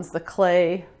dull ones, the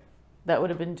clay, that would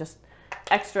have been just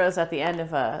extras at the end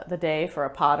of the day for a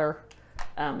potter.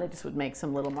 They just would make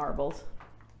some little marbles.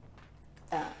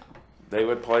 They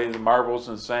would play the marbles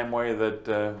in the same way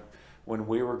that when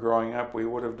we were growing up we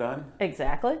would have done?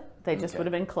 Exactly. They just Okay. would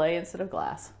have been clay instead of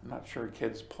glass. I'm not sure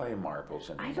kids play marbles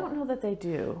anymore. I don't know that they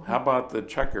do. How about the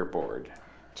checkerboard?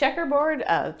 Checkerboard,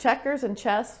 checkers and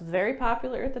chess, very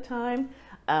popular at the time.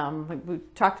 We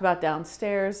talked about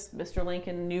downstairs. Mr.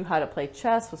 Lincoln knew how to play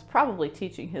chess, was probably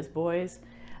teaching his boys.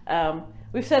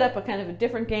 We've set up a kind of a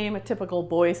different game, a typical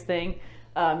boys thing.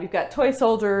 You've got toy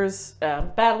soldiers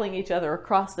battling each other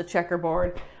across the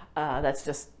checkerboard. That's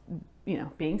just,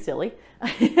 being silly.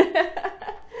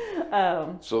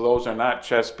 So those are not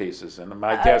chess pieces, and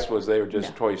my guess was they were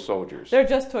just toy soldiers. They're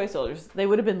just toy soldiers. They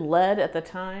would have been lead at the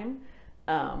time.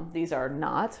 These are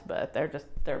not, but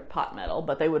they're pot metal,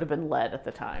 but they would have been lead at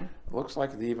the time. Looks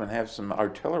like they even have some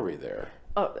artillery there.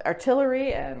 Oh,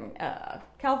 artillery and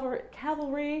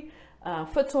cavalry,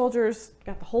 foot soldiers,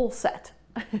 got the whole set.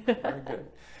 Very good.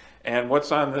 And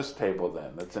what's on this table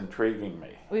then that's intriguing me?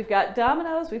 We've got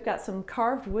dominoes, we've got some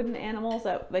carved wooden animals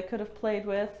that they could have played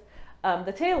with.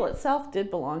 The table itself did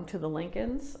belong to the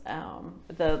Lincolns.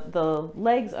 The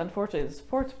legs, unfortunately, the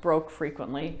supports broke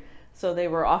frequently, so they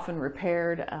were often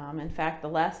repaired. In fact, the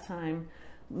last time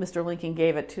Mr. Lincoln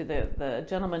gave it to the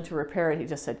gentleman to repair it, he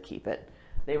just said, keep it.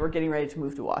 They were getting ready to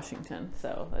move to Washington,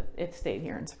 so it stayed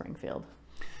here in Springfield.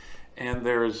 And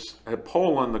there's a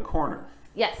pole in the corner.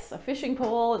 Yes, a fishing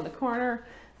pole in the corner.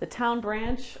 The town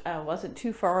branch wasn't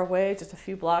too far away, just a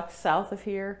few blocks south of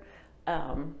here.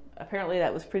 Apparently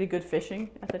that was pretty good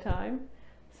fishing at the time.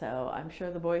 So I'm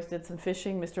sure the boys did some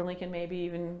fishing. Mr. Lincoln maybe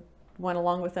even went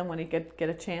along with them when he could get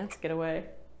a chance, get away.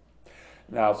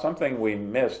 Now, something we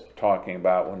missed talking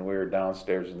about when we were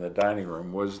downstairs in the dining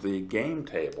room was the game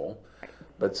table.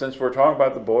 But since we're talking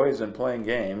about the boys and playing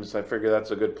games, I figure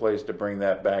that's a good place to bring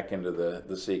that back into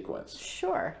the sequence.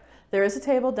 Sure. There is a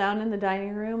table down in the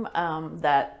dining room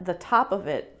that the top of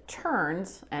it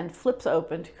turns and flips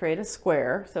open to create a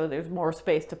square, so there's more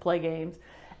space to play games.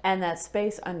 And that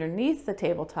space underneath the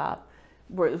tabletop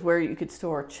where you could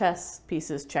store chess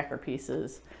pieces, checker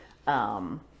pieces,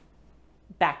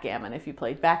 backgammon if you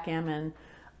played backgammon.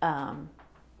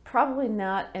 Probably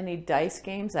not any dice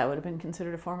games. That would have been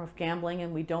considered a form of gambling,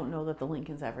 and we don't know that the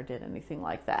Lincolns ever did anything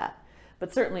like that.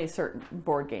 But certainly certain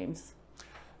board games.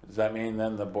 Does that mean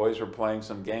then the boys were playing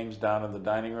some games down in the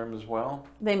dining room as well?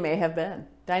 They may have been.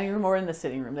 Dining room or in the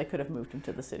sitting room. They could have moved them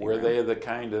to the sitting room. Were they the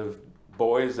kind of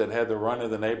boys that had the run of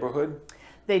the neighborhood?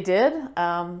 They did.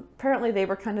 Apparently they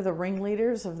were kind of the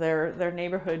ringleaders of their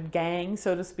neighborhood gang,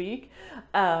 so to speak.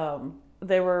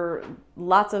 There were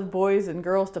lots of boys and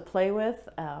girls to play with.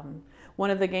 One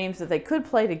of the games that they could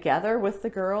play together with the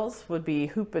girls would be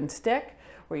hoop and stick,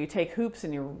 where you take hoops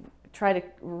and you try to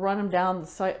run them down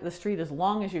the street as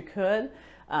long as you could.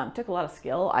 Took a lot of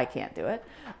skill. I can't do it.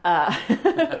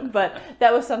 But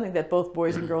that was something that both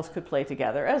boys and girls could play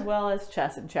together, as well as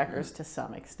chess and checkers to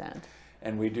some extent.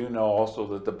 And we do know also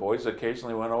that the boys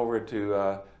occasionally went over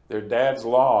to their dad's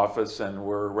law office and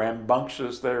were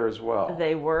rambunctious there as well.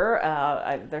 They were.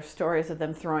 There's stories of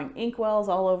them throwing inkwells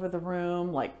all over the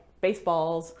room, like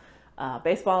baseballs.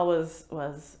 Baseball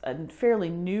was a fairly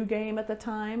new game at the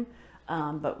time,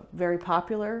 but very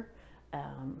popular.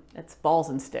 It's balls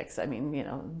and sticks. I mean, you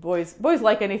know, boys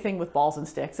like anything with balls and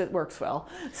sticks. It works well.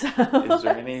 So. Is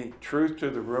there any truth to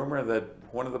the rumor that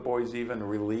one of the boys even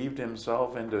relieved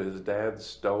himself into his dad's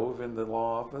stove in the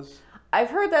law office? I've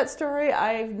heard that story.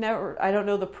 I don't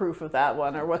know the proof of that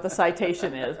one or what the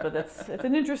citation is, but it's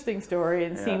an interesting story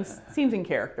and seems in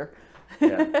character.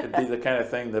 Yeah, it'd be the kind of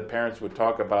thing that parents would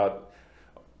talk about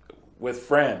with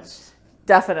friends.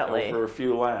 Definitely. Over a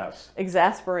few laughs.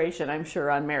 Exasperation, I'm sure,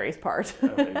 on Mary's part.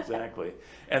 Exactly.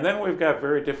 And then we've got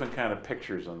very different kind of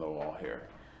pictures on the wall here.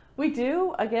 We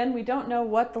do. Again, we don't know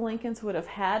what the Lincolns would have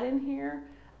had in here.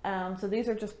 So these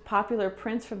are just popular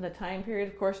prints from the time period.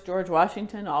 Of course, George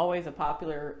Washington, always a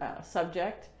popular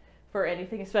subject for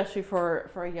anything, especially for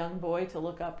a young boy to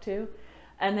look up to.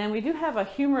 And then we do have a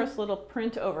humorous little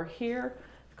print over here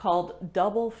called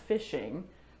Double Fishing.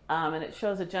 And it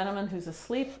shows a gentleman who's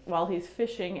asleep while he's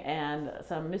fishing, and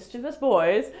some mischievous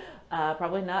boys,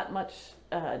 probably not much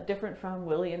different from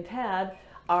Willie and Tad,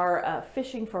 are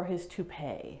fishing for his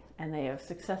toupee, and they have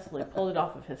successfully pulled it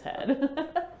off of his head.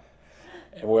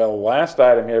 Well, last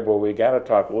item here, but we got to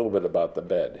talk a little bit about the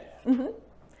bed. Mm-hmm.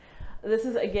 This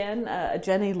is, again, a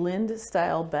Jenny Lind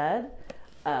style bed.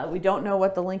 We don't know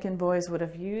what the Lincoln boys would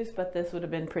have used, but this would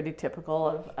have been pretty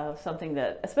typical of something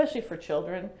that, especially for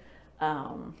children,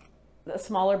 a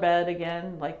smaller bed,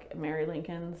 again, like Mary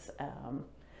Lincoln's.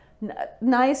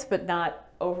 Nice, but not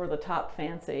over the top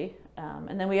fancy.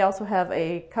 And then we also have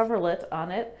a coverlet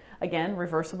on it, again,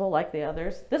 reversible like the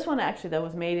others. This one actually, though,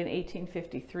 was made in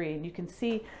 1853, and you can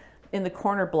see in the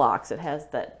corner blocks it has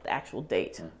that actual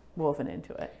date woven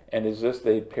into it. And is this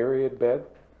a period bed?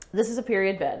 This is a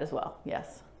period bed as well,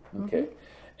 yes. Okay.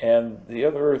 Mm-hmm. And the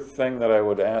other thing that I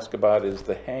would ask about is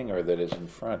the hanger that is in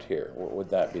front here. What would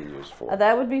that be used for?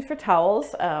 That would be for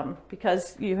towels,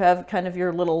 because you have kind of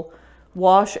your little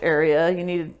wash area. You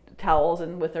needed towels,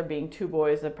 and with there being two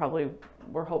boys, there probably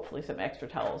were hopefully some extra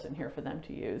towels in here for them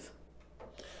to use.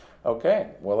 Okay,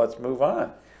 well, let's move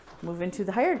on. Move into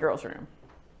the hired girls room.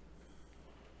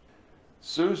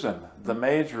 Susan, the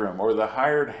maid's room, or the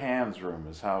hired hands room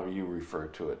is how you refer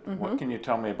to it. Mm-hmm. What can you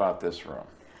tell me about this room?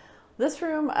 This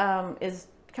room is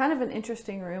kind of an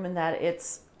interesting room in that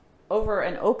it's over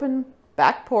an open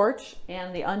back porch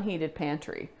and the unheated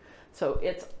pantry. So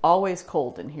it's always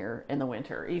cold in here in the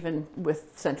winter, even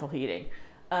with central heating.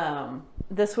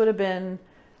 This would have been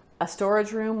a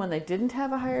storage room when they didn't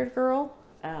have a hired girl.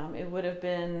 It would have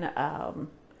been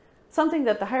something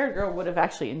that the hired girl would have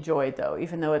actually enjoyed, though,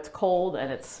 even though it's cold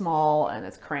and it's small and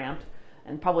it's cramped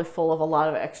and probably full of a lot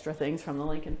of extra things from the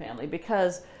Lincoln family,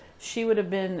 because she would have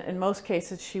been, in most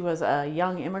cases, she was a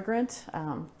young immigrant,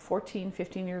 14,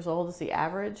 15 years old is the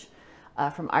average.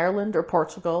 From Ireland or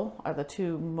Portugal are the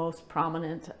two most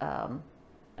prominent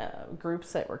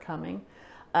groups that were coming,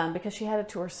 because she had it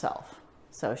to herself.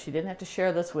 So she didn't have to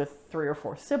share this with 3 or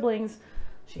 4 siblings.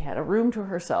 She had a room to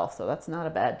herself, so that's not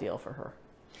a bad deal for her.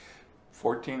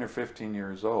 14 or 15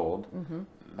 years old,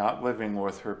 not living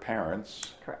with her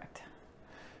parents. Correct.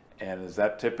 And is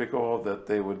that typical that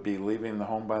they would be leaving the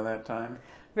home by that time?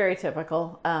 Very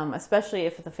typical, especially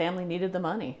if the family needed the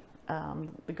money.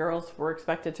 The girls were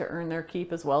expected to earn their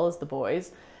keep as well as the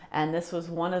boys, and this was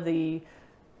one of the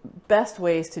best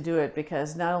ways to do it,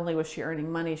 because not only was she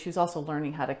earning money, she was also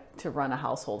learning how to run a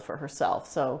household for herself.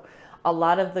 So a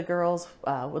lot of the girls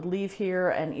would leave here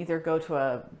and either go to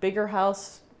a bigger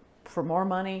house for more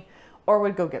money or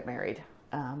would go get married.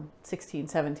 16,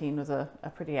 17 was a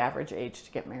pretty average age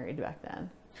to get married back then.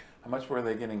 How much were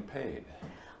they getting paid?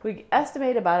 We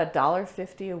estimate about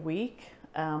 $1.50 a week,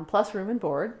 plus room and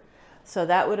board. So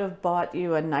that would have bought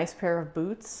you a nice pair of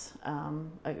boots.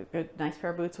 A good nice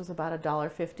pair of boots was about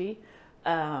 $1.50.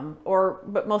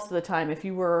 But most of the time, if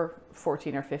you were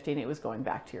 14 or 15, it was going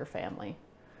back to your family.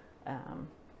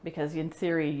 Because in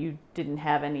theory, you didn't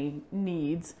have any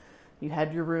needs. You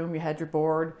had your room, you had your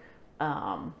board.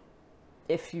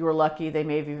 If you were lucky, they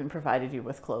may have even provided you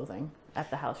with clothing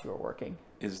at the house you were working.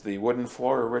 Is the wooden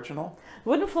floor original?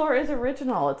 Wooden floor is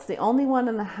original. It's the only one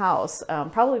in the house,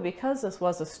 probably because this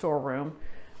was a storeroom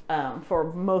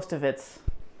for most of its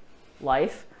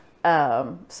life,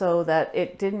 so that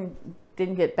it didn't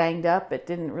didn't get banged up. It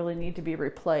didn't really need to be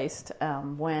replaced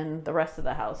when the rest of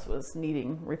the house was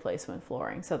needing replacement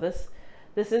flooring. So this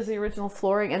is the original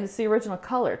flooring, and it's the original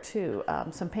color too.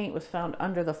 Some paint was found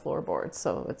under the floorboards,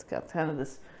 so it's got kind of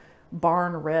this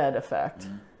barn red effect.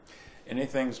 Mm-hmm.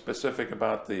 Anything specific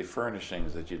about the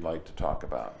furnishings that you'd like to talk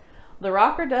about? The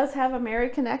rocker does have a Mary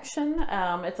connection.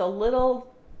 It's a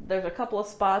little, there's a couple of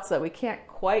spots that we can't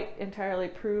quite entirely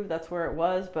prove that's where it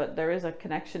was, but there is a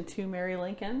connection to Mary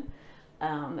Lincoln.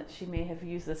 That she may have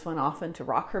used this one often to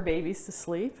rock her babies to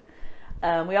sleep.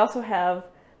 We also have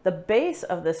the base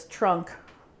of this trunk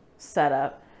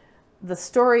setup. The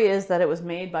story is that it was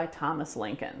made by Thomas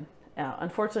Lincoln.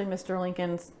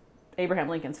 Unfortunately, Abraham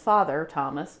Lincoln's father,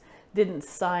 Thomas, didn't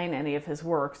sign any of his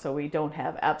work, so we don't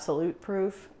have absolute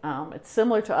proof. It's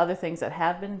similar to other things that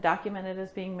have been documented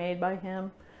as being made by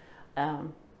him.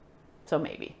 So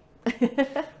maybe.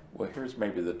 Well, here's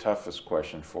maybe the toughest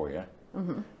question for you.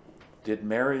 Mm-hmm. Did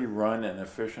Mary run an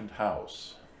efficient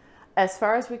house? As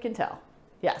far as we can tell,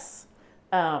 yes.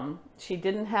 She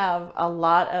didn't have a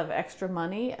lot of extra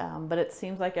money, but it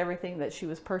seems like everything that she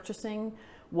was purchasing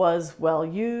was well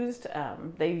used.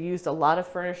 They used a lot of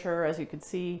furniture, as you could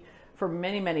see, for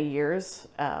many, many years,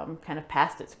 kind of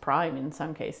past its prime in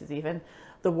some cases even.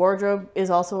 The wardrobe is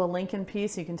also a Lincoln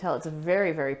piece. You can tell it's a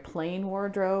very, very plain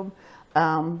wardrobe.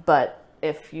 But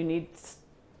if you need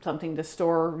something to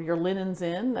store your linens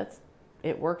in,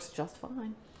 it works just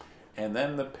fine. And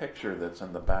then the picture that's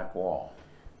in the back wall.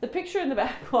 The picture in the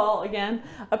back wall, again,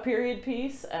 a period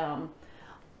piece.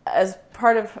 As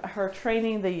part of her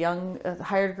training, the young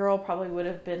hired girl probably would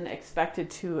have been expected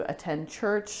to attend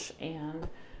church and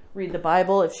read the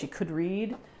Bible if she could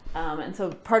read. And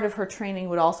so part of her training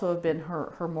would also have been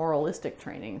her moralistic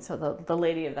training. So the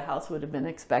lady of the house would have been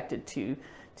expected to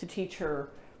teach her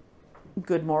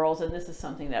good morals, and this is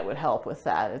something that would help with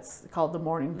that. It's called the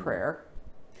morning prayer.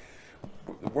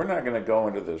 We're not going to go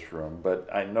into this room, but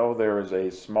I know there is a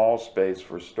small space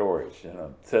for storage.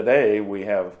 Today we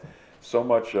have so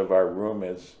much of our room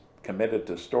is committed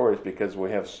to storage because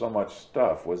we have so much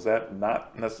stuff. Was that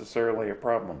not necessarily a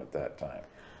problem at that time?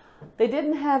 They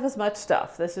didn't have as much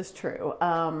stuff. This is true.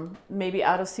 Maybe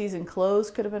out of season clothes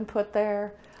could have been put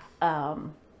there.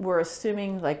 We're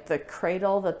assuming like the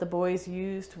cradle that the boys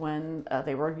used when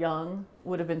they were young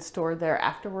would have been stored there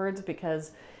afterwards,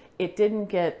 because it didn't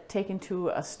get taken to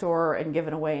a store and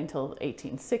given away until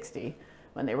 1860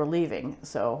 when they were leaving.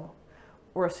 So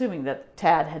we're assuming that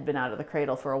Tad had been out of the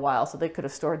cradle for a while, so they could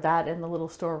have stored that in the little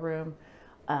storeroom.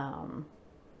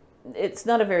 It's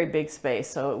not a very big space,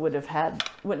 so it wouldn't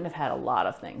have had a lot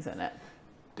of things in it.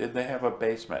 Did they have a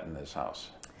basement in this house?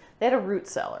 They had a root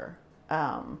cellar.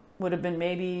 Would have been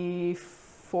maybe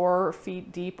 4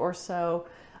 feet deep or so,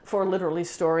 for literally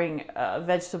storing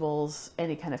vegetables,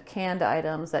 any kind of canned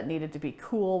items that needed to be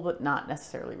cool but not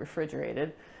necessarily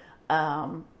refrigerated.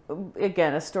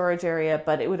 Again, a storage area,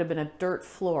 but it would have been a dirt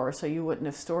floor, so you wouldn't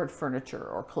have stored furniture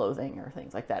or clothing or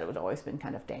things like that. It would have always been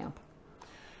kind of damp.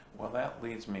 Well, that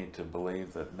leads me to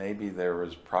believe that maybe there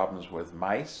was problems with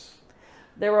mice.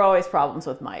 There were always problems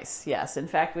with mice, yes. In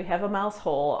fact, we have a mouse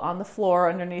hole on the floor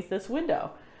underneath this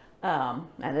window.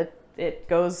 And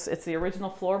it's the original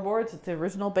floorboards, it's the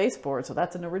original baseboard, so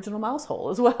that's an original mouse hole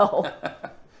as well.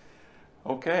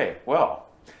 Okay, well,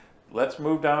 let's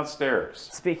move downstairs.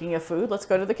 Speaking of food, let's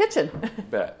go to the kitchen.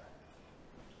 Bet.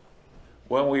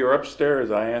 When we were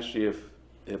upstairs, I asked you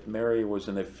if Mary was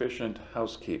an efficient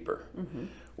housekeeper. Mm-hmm.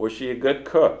 Was she a good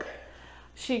cook?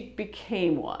 She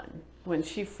became one. When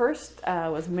she first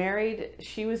was married,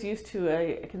 she was used to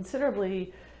a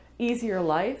considerably easier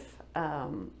life.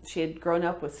 She had grown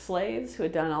up with slaves who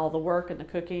had done all the work and the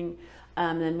cooking.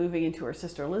 Then moving into her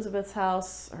sister Elizabeth's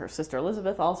house, her sister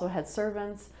Elizabeth also had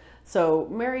servants. So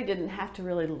Mary didn't have to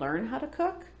really learn how to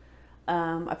cook.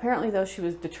 Apparently, though, she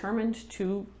was determined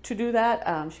to do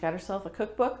that. She got herself a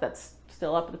cookbook that's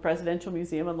still up at the Presidential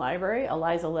Museum and Library,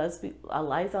 Eliza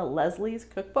Leslie's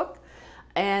cookbook,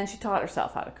 and she taught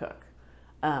herself how to cook.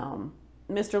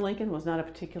 Mr. Lincoln was not a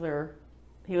foodie.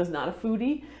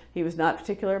 He was not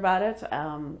particular about it,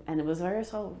 and he was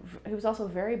also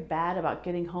very bad about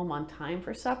getting home on time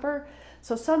for supper.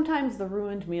 So sometimes the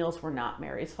ruined meals were not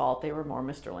Mary's fault; they were more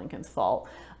Mr. Lincoln's fault.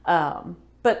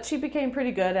 But she became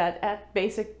pretty good at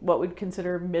basic, what we'd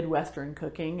consider Midwestern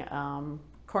cooking.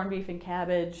 Corned beef and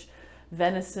cabbage,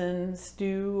 venison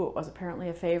stew was apparently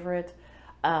a favorite.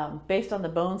 Based on the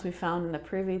bones we found in the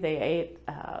privy, they ate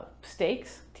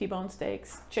steaks, T-bone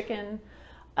steaks, chicken,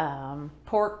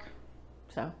 pork.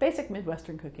 So basic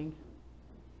Midwestern cooking.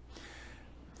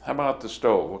 How about the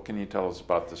stove? What can you tell us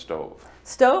about the stove?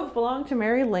 Stove belonged to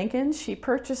Mary Lincoln. She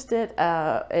purchased it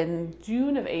in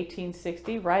June of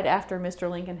 1860, right after Mr.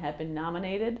 Lincoln had been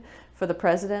nominated for the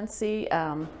presidency,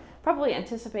 probably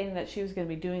anticipating that she was going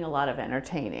to be doing a lot of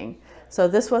entertaining. So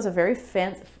this was a very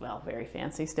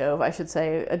fancy stove, I should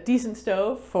say, a decent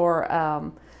stove for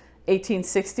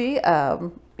 1860.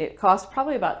 It cost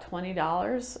probably about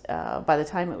 $20 by the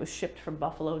time it was shipped from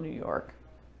Buffalo, New York.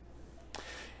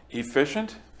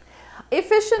 Efficient?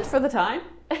 Efficient for the time.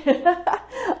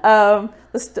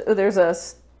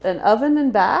 There's an oven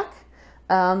in back.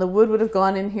 The wood would have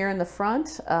gone in here in the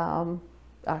front.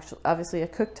 Actually, obviously a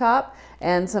cooktop,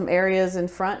 and some areas in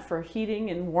front for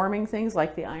heating and warming things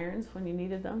like the irons when you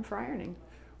needed them for ironing.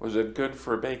 Was it good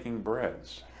for baking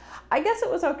breads? I guess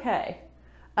it was okay.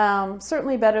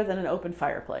 Certainly better than an open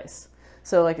fireplace.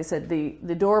 So like I said,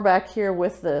 the door back here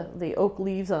with the oak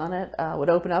leaves on it would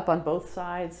open up on both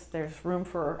sides. There's room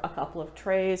for a couple of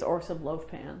trays or some loaf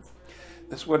pans.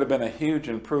 This would have been a huge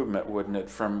improvement, wouldn't it,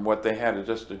 from what they had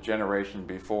just a generation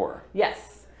before?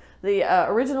 Yes. The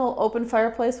original open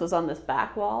fireplace was on this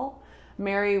back wall.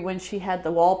 Mary, when she had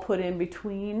the wall put in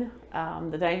between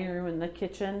the dining room and the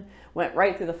kitchen, went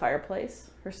right through the fireplace.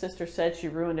 Her sister said she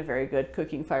ruined a very good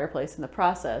cooking fireplace in the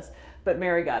process, but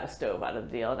Mary got a stove out of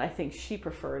the deal, and I think she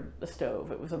preferred the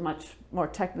stove. It was a much more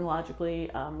technologically,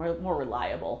 more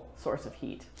reliable source of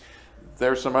heat.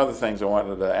 There's some other things I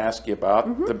wanted to ask you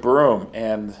about. The broom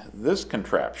and this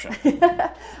contraption.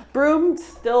 Broom,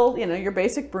 still, your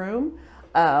basic broom.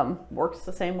 Works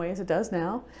the same way as it does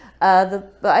now. The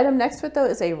item next to it, though,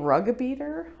 is a rug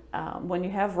beater. When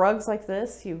you have rugs like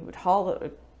this, you would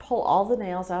pull all the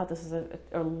nails out. This is a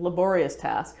laborious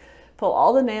task. Pull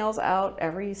all the nails out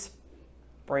every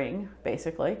spring,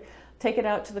 basically. Take it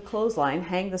out to the clothesline,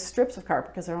 hang the strips of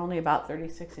carpet, because they're only about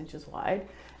 36 inches wide,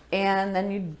 and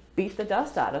then you beat the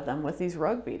dust out of them with these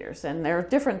rug beaters. And there are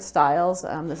different styles.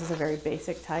 This is a very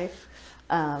basic type.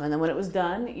 And then when it was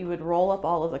done, you would roll up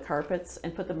all of the carpets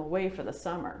and put them away for the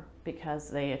summer because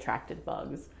they attracted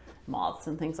bugs, moths,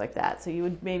 and things like that. So you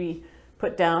would maybe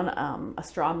put down a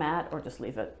straw mat or just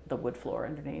leave the wood floor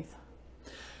underneath.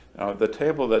 Now, the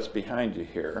table that's behind you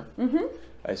here,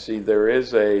 I see there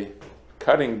is a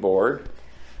cutting board.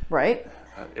 Right.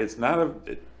 It's not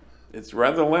it's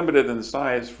rather limited in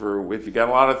size for if you got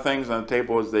a lot of things on the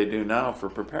table as they do now for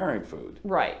preparing food.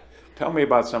 Right. Tell me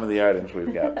about some of the items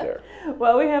we've got there.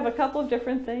 Well, we have a couple of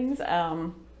different things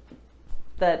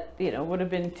that would have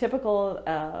been typical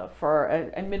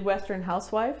for a Midwestern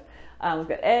housewife. We've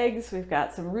got eggs. We've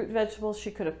got some root vegetables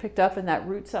she could have picked up in that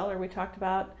root cellar we talked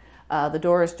about. The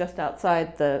door is just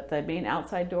outside the main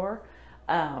outside door.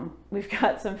 We've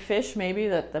got some fish maybe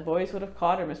that the boys would have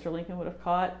caught or Mr. Lincoln would have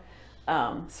caught.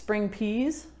 Spring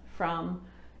peas from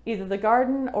either the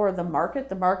garden or the market.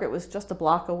 The market was just a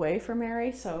block away from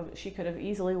Mary, so she could have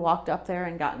easily walked up there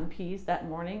and gotten peas that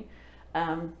morning.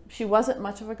 She wasn't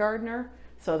much of a gardener,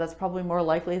 so that's probably more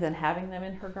likely than having them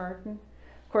in her garden.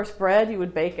 Of course, bread you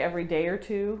would bake every day or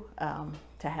two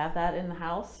to have that in the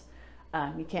house.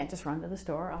 You can't just run to the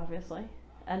store, obviously.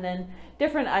 And then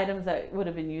different items that would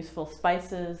have been useful,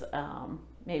 spices,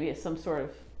 maybe some sort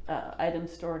of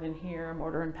items stored in here, a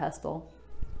mortar and pestle.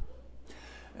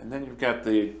 And then you've got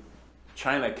the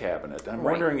china cabinet. I'm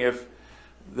Right. wondering if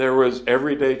there was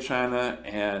everyday china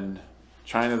and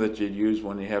china that you'd use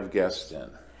when you have guests in.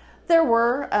 There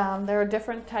are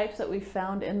different types that we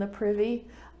found in the privy.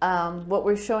 What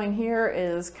we're showing here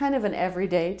is kind of an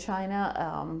everyday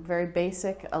china, very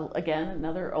basic. Again,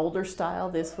 another older style.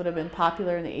 This would have been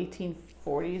popular in the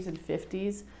 1840s and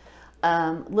 50s.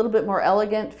 A little bit more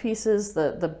elegant pieces.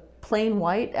 The plain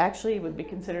white actually would be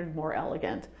considered more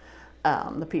elegant.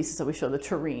 The pieces that we show, the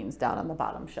tureens down on the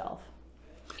bottom shelf.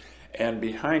 And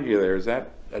behind you there, is that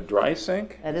a dry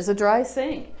sink? That is a dry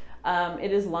sink.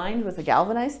 It is lined with a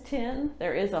galvanized tin.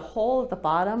 There is a hole at the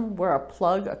bottom where a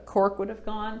cork would have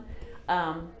gone,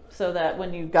 so that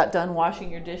when you got done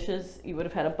washing your dishes, you would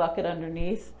have had a bucket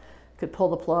underneath. Could pull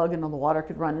the plug and all the water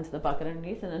could run into the bucket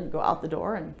underneath and then go out the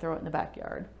door and throw it in the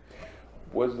backyard.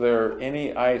 Was there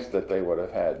any ice that they would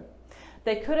have had?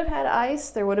 They could have had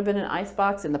ice. There would have been an ice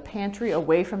box in the pantry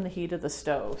away from the heat of the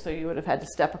stove, so you would have had to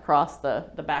step across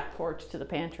the back porch to the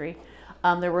pantry.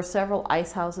 There were several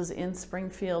ice houses in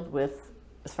Springfield with,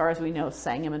 as far as we know,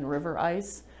 Sangamon River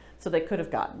ice, so they could have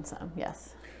gotten some,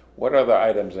 yes. What other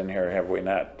items in here have we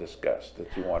not discussed that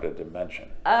you wanted to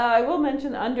mention? I will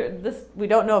mention under this, we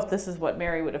don't know if this is what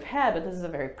Mary would have had, but this is a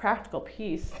very practical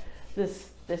piece.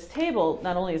 This table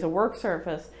not only is a work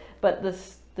surface, but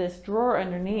this drawer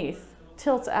underneath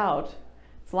tilts out.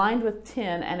 It's lined with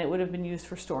tin, and it would have been used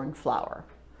for storing flour.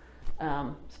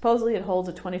 Supposedly it holds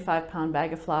a 25-pound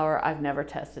bag of flour. I've never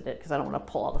tested it because I don't want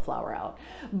to pull all the flour out.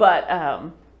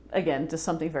 But again, just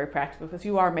something very practical because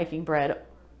you are making bread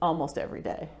almost every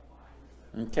day.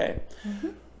 Okay.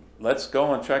 Let's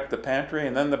go and check the pantry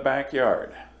and then the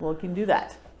backyard. Well, we can do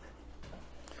that.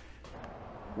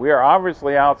 We are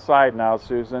obviously outside now,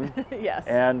 Susan. Yes.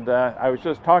 And I was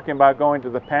just talking about going to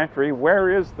the pantry.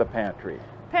 Where is the pantry?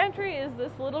 Pantry is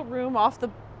this little room off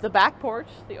the back porch,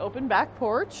 the open back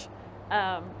porch.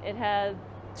 It had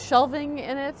shelving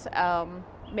in it,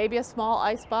 maybe a small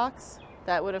ice box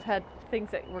that would have had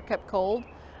things that were kept cold.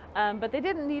 But they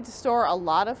didn't need to store a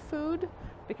lot of food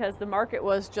because the market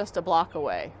was just a block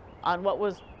away on what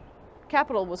was,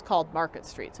 Capitol was called Market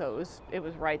Street, so it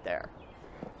was right there.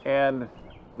 And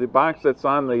the box that's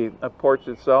on the porch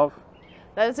itself?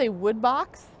 That is a wood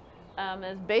box.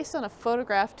 It's based on a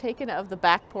photograph taken of the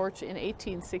back porch in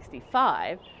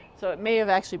 1865. So it may have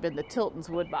actually been the Tilton's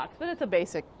wood box, but it's a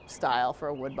basic style for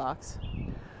a wood box.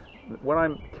 What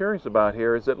I'm curious about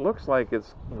here is it looks like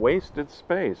it's wasted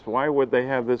space. Why would they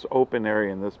have this open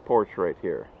area in this porch right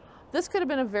here? This could have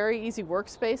been a very easy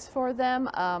workspace for them.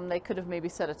 They could have maybe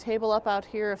set a table up out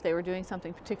here if they were doing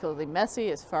something particularly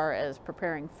messy as far as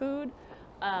preparing food.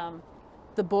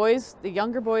 The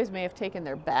younger boys may have taken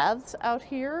their baths out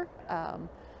here.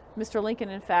 Mr. Lincoln,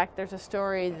 in fact, there's a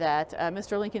story that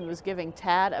Mr. Lincoln was giving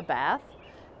Tad a bath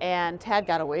and Tad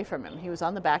got away from him. He was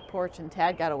on the back porch and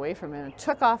Tad got away from him and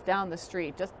took off down the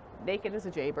street, just naked as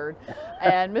a jaybird.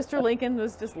 And Mr. Lincoln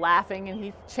was just laughing and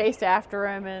he chased after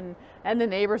him and the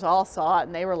neighbors all saw it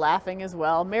and they were laughing as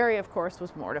well. Mary, of course,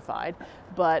 was mortified,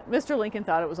 but Mr. Lincoln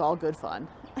thought it was all good fun.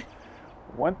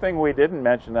 One thing we didn't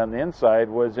mention on the inside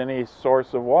was any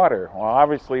source of water. Well,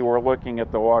 obviously we're looking at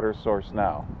the water source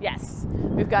now. Yes,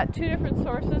 we've got two different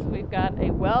sources. We've got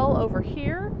a well over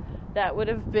here that would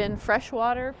have been fresh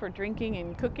water for drinking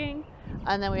and cooking.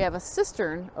 And then we have a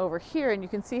cistern over here, and you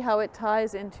can see how it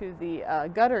ties into the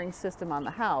guttering system on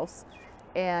the house.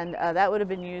 And that would have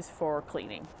been used for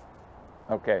cleaning.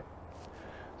 Okay.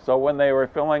 So when they were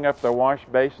filling up their wash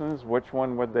basins, which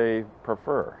one would they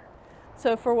prefer?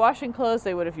 So for washing clothes,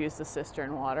 they would have used the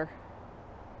cistern water.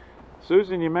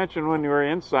 Susan, you mentioned when you were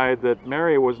inside that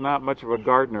Mary was not much of a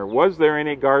gardener. Was there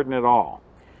any garden at all?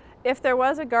 If there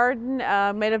was a garden,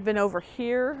 it may have been over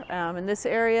here in this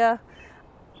area.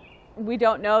 We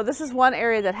don't know. This is one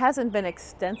area that hasn't been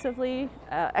extensively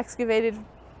excavated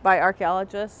by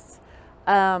archaeologists.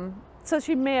 So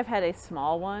she may have had a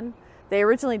small one. They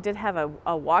originally did have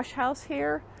a wash house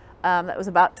here. That was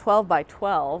about 12 by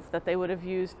 12 that they would have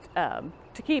used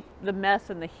to keep the mess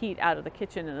and the heat out of the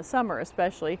kitchen in the summer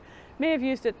especially. May have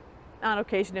used it on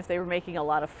occasion if they were making a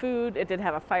lot of food. It did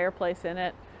have a fireplace in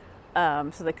it,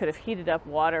 so they could have heated up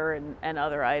water and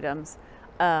other items.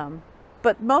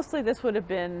 But mostly this would have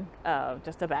been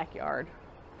just a backyard.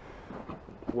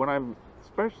 What I'm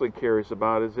especially curious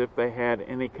about is if they had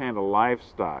any kind of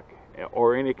livestock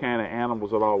or any kind of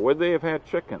animals at all. Would they have had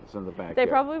chickens in the backyard? They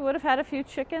probably would have had a few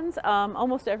chickens.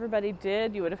 Almost everybody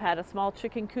did. You would have had a small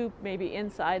chicken coop maybe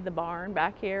inside the barn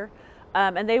back here.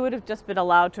 And they would have just been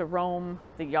allowed to roam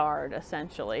the yard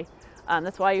essentially.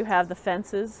 That's why you have the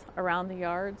fences around the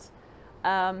yards.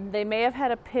 They may have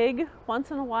had a pig once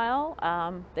in a while.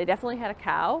 They definitely had a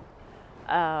cow.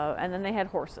 And then they had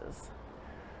horses.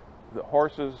 The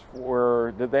horses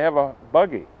were, did they have a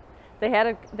buggy? They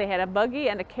had a buggy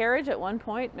and a carriage at one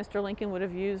point. Mr. Lincoln would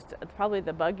have used probably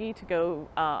the buggy to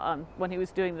go when he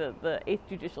was doing the 8th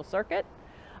Judicial Circuit.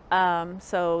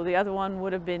 So the other one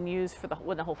would have been used for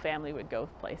when the whole family would go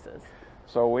places.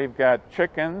 So we've got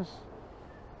chickens,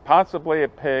 possibly a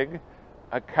pig,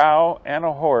 a cow, and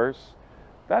a horse.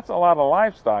 That's a lot of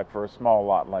livestock for a small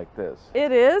lot like this.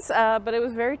 It is, but it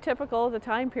was very typical of the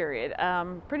time period.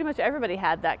 Pretty much everybody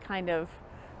had that kind of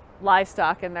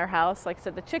livestock in their house. Like I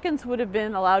said, the chickens would have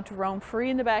been allowed to roam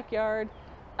free in the backyard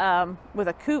with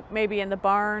a coop maybe in the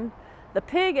barn. The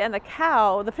pig and the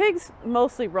cow, the pigs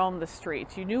mostly roamed the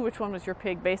streets. You knew which one was your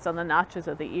pig based on the notches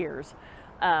of the ears.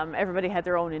 Everybody had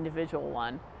their own individual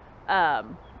one.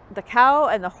 The cow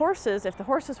and the horses, if the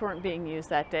horses weren't being used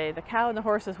that day, the cow and the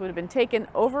horses would have been taken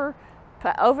over the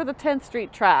 10th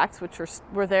Street tracks, which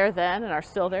were there then and are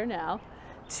still there now,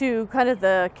 to kind of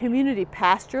the community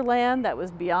pasture land that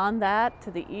was beyond that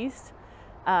to the east.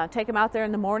 Take them out there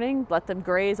in the morning, let them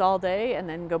graze all day, and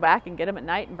then go back and get them at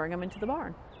night and bring them into the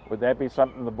barn. Would that be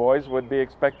something the boys would be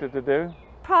expected to do?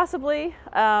 Possibly.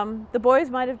 The boys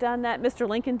might have done that. Mr.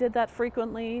 Lincoln did that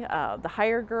frequently. The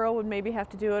hired girl would maybe have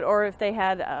to do it, or if they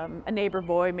had a neighbor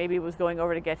boy maybe was going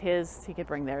over to get his, he could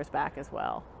bring theirs back as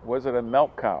well. Was it a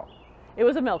milk cow? It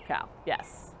was a milk cow,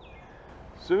 yes.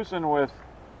 Susan, with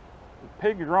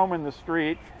pigs roaming the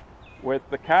street with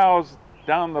the cows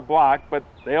down the block, but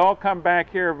they all come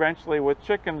back here eventually with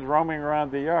chickens roaming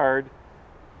around the yard.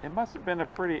 It must have been a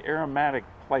pretty aromatic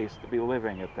place to be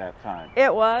living at that time.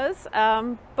 It was,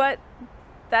 but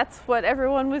that's what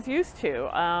everyone was used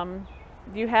to.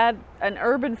 You had an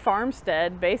urban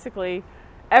farmstead basically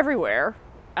everywhere.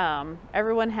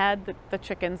 Everyone had the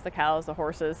chickens, the cows, the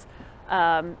horses,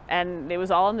 and it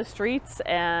was all in the streets,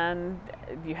 and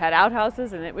you had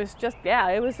outhouses, and it was just, yeah,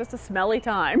 it was just a smelly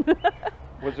time.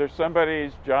 Was there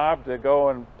somebody's job to go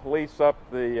and police up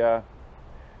the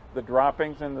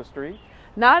droppings in the street?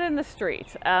 Not in the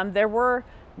street. There were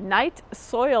night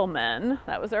soilmen,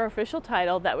 that was their official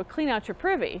title, that would clean out your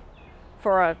privy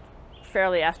for a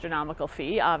fairly astronomical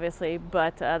fee, obviously,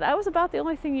 but that was about the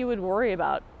only thing you would worry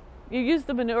about. You used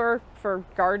the manure for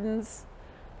gardens,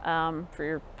 for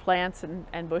your plants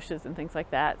and bushes and things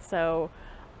like that. So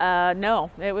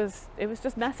no, it was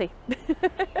just messy.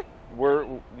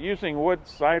 We're using wood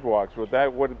sidewalks. Would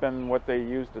have been what they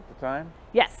used at the time?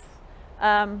 Yes,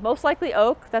 most likely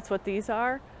oak. That's what these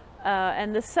are.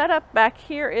 And the setup back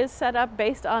here is set up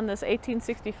based on this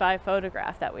 1865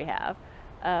 photograph that we have.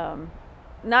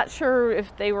 Not sure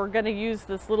if they were going to use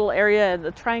this little area,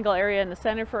 the triangle area in the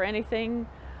center, for anything.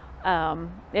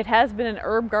 It has been an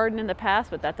herb garden in the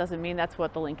past, but that doesn't mean that's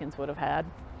what the Lincolns would have had.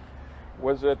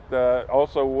 Was it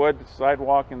also wood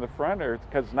sidewalk in the front, or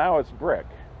because now it's brick?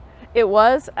 It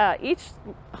was. Each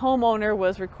homeowner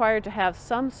was required to have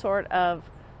some sort of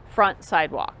front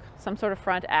sidewalk, some sort of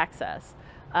front access.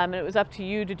 And it was up to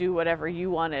you to do whatever you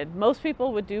wanted. Most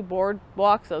people would do board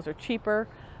walks, those are cheaper.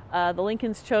 The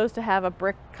Lincolns chose to have a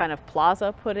brick kind of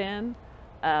plaza put in,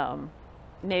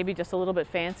 maybe just a little bit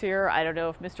fancier. I don't know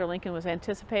if Mr. Lincoln was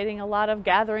anticipating a lot of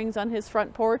gatherings on his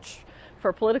front porch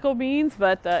for political means,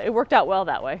 but it worked out well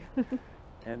that way.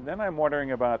 And then I'm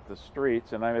wondering about the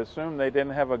streets, and I assume they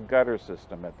didn't have a gutter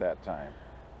system at that time.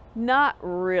 Not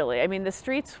really. I mean, the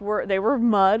streets were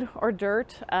mud or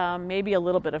dirt, maybe a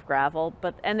little bit of gravel,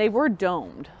 and they were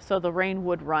domed, so the rain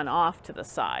would run off to the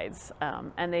sides.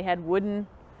 And they had wooden,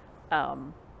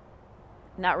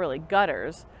 not really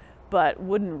gutters, but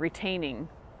wooden retaining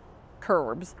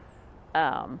curbs.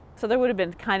 So there would have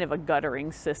been kind of a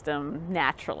guttering system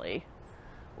naturally.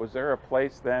 Was there a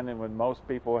place then, and when most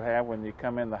people have, when you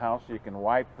come in the house, you can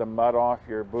wipe the mud off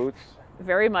your boots?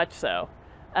 Very much so.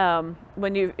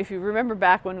 If you remember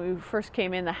back when we first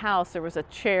came in the house, there was a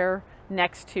chair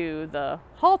next to the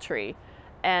hall tree,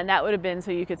 and that would have been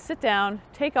so you could sit down,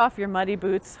 take off your muddy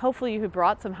boots. Hopefully you had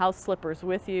brought some house slippers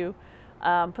with you,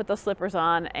 put those slippers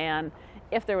on, and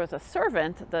if there was a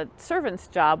servant, the servant's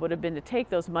job would have been to take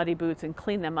those muddy boots and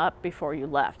clean them up before you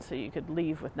left, so you could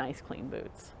leave with nice clean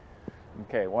boots.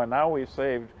 Okay, well, now we've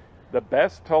saved the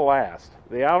best to last,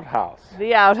 the outhouse.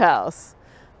 The outhouse.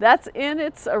 That's in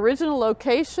its original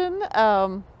location.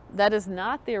 That is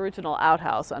not the original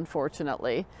outhouse,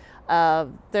 unfortunately.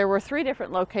 There were 3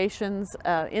 different locations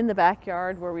in the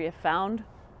backyard where we have found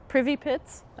privy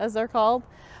pits, as they're called.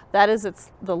 That is,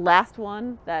 it's the last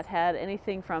one that had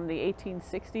anything from the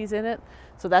 1860s in it.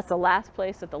 So that's the last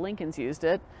place that the Lincolns used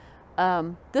it.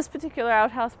 This particular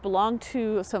outhouse belonged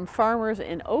to some farmers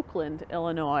in Oakland,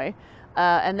 Illinois,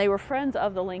 and they were friends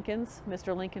of the Lincolns.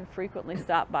 Mr. Lincoln frequently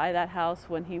stopped by that house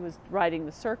when he was riding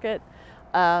the circuit,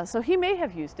 so he may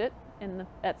have used it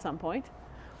at some point.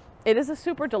 It is a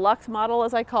super deluxe model,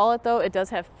 as I call it, though. It does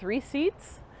have 3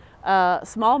 seats,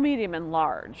 small, medium, and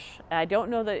large. I don't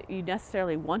know that you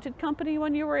necessarily wanted company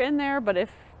when you were in there, but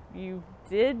if you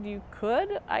did, you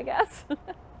could, I guess.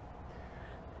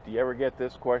 Do you ever get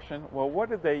this question? Well, what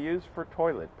did they use for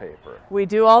toilet paper? We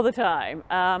do all the time.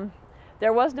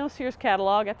 There was no Sears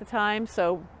catalog at the time,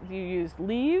 so you used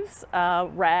leaves,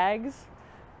 rags,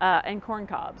 and corn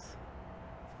cobs.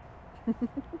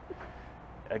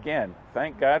 Again,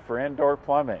 thank God for indoor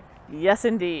plumbing. Yes,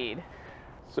 indeed.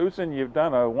 Susan, you've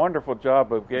done a wonderful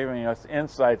job of giving us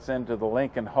insights into the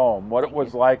Lincoln home, what it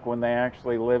was like when they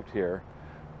actually lived here.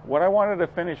 What I wanted to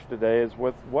finish today is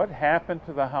with what happened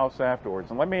to the house afterwards.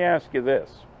 And let me ask you this.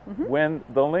 When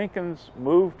the Lincolns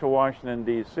moved to Washington,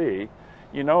 D.C.,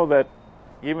 you know that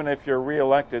even if you're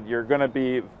reelected, you're going to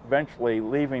be eventually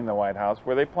leaving the White House.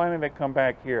 Were they planning to come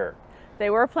back here? They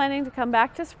were planning to come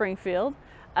back to Springfield.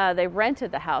 They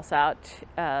rented the house out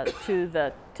to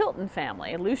the Tilton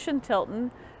family. Lucian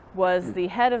Tilton was the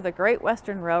head of the Great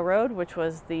Western Railroad, which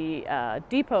was the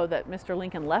depot that Mr.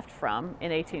 Lincoln left from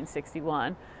in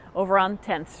 1861 over on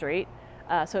 10th Street.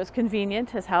 So it's convenient.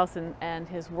 His house and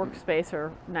his workspace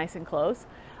are nice and close.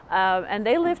 And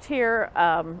they lived here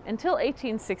until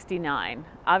 1869.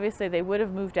 Obviously, they would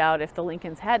have moved out if the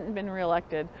Lincolns hadn't been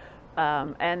reelected,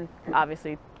 and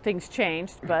obviously things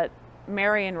changed, but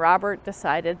Mary and Robert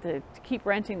decided to keep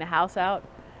renting the house out.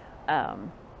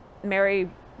 Mary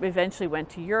eventually went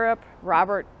to Europe.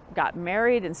 Robert got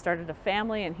married and started a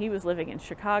family, and he was living in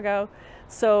Chicago.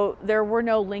 So there were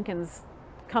no Lincolns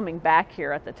coming back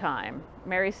here at the time.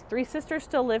 Mary's 3 sisters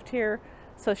still lived here,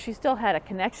 so she still had a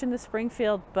connection to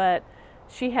Springfield, but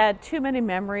she had too many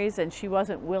memories and she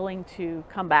wasn't willing to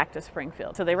come back to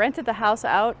Springfield. So they rented the house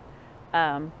out.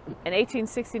 In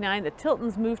 1869, the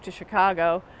Tiltons moved to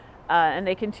Chicago, and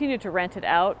they continued to rent it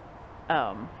out.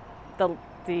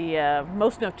 The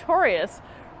most notorious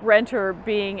renter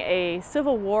being a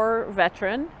Civil War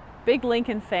veteran, big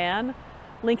Lincoln fan,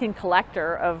 Lincoln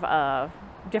collector of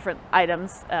different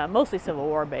items, mostly Civil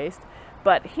War based,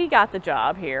 but he got the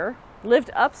job here, lived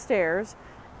upstairs,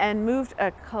 and moved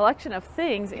a collection of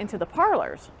things into the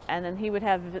parlors. And then he would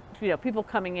have, you know, people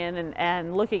coming in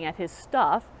and looking at his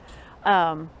stuff,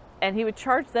 and he would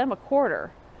charge them a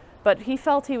quarter. But he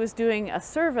felt he was doing a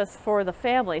service for the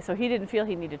family, so he didn't feel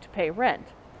he needed to pay rent.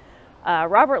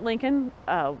 Robert Lincoln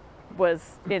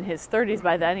was in his 30s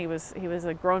by then. He was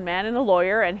a grown man and a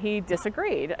lawyer, and he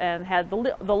disagreed and had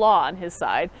the law on his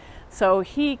side. So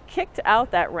he kicked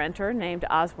out that renter named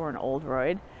Osborne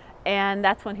Oldroyd, and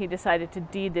that's when he decided to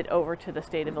deed it over to the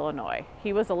state of Illinois.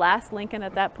 He was the last Lincoln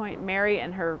at that point. Mary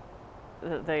and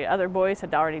the other boys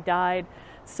had already died.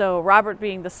 So Robert,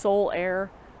 being the sole heir,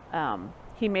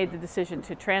 he made the decision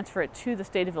to transfer it to the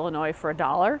state of Illinois for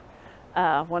 $1.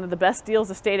 One of the best deals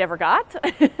the state ever got.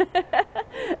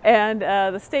 And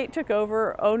the state took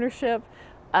over ownership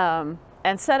and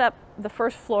set up the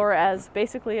first floor as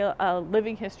basically a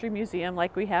living history museum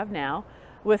like we have now,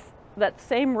 with that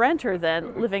same renter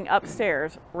then living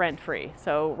upstairs rent-free.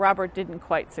 So Robert didn't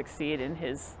quite succeed in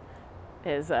his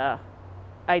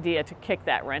idea to kick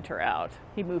that renter out.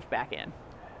 He moved back in.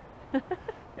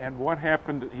 And what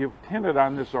happened, you've hinted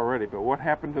on this already, but what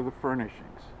happened to the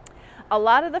furnishings? A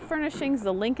lot of the furnishings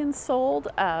the Lincolns sold.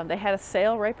 They had a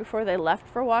sale right before they left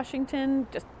for Washington,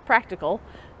 just practical.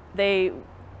 They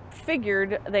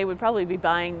figured they would probably be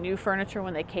buying new furniture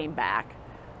when they came back,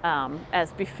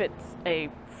 as befits a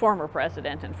former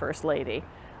president and first lady.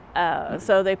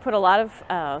 So they put a lot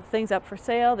of things up for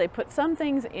sale. They put some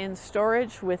things in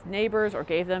storage with neighbors or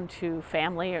gave them to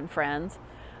family and friends.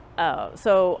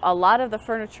 So a lot of the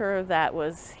furniture that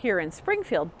was here in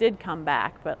Springfield did come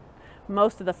back, but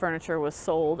most of the furniture was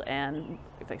sold, and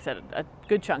like I said, a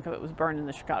good chunk of it was burned in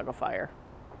the Chicago fire.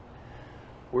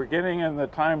 We're getting in the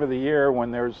time of the year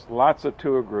when there's lots of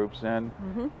tour groups, and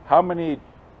how many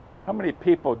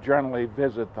people generally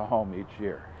visit the home each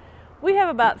year? We have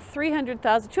about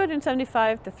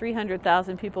 275 to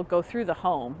 300,000 people go through the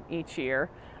home each year.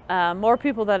 More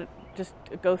people that just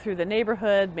go through the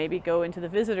neighborhood, maybe go into the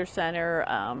visitor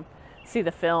center, see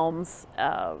the films,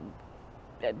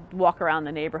 walk around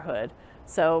the neighborhood.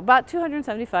 So about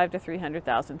 275 to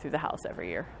 300,000 through the house every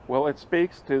year. Well, it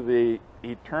speaks to the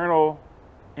eternal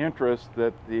interest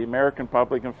that the American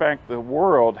public, in fact the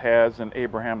world, has in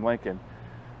Abraham Lincoln.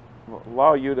 I'll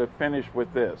allow you to finish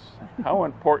with this. How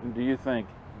important do you think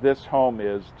this home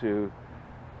is to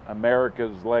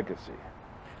America's legacy?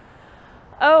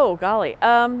 Oh golly,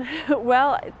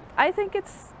 well, I think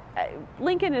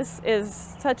Lincoln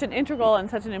is such an integral and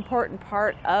such an important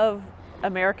part of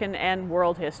American and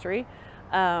world history.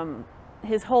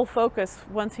 His whole focus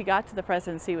once he got to the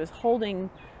presidency was holding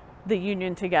the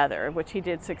Union together, which he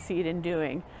did succeed in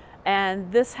doing.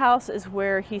 And this house is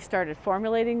where he started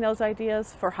formulating those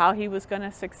ideas for how he was going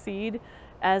to succeed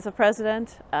as a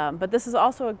president. But this is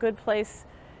also a good place.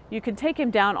 You can take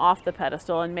him down off the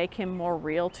pedestal and make him more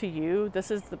real to you.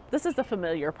 This is the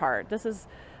familiar part. This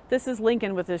is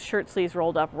Lincoln with his shirt sleeves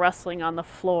rolled up, wrestling on the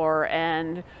floor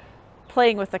and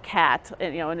playing with the cat,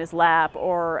 you know, in his lap,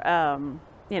 or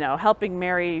you know, helping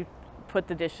Mary put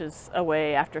the dishes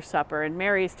away after supper, and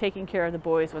Mary's taking care of the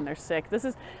boys when they're sick. This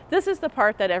is the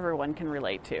part that everyone can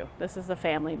relate to. This is the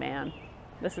family man.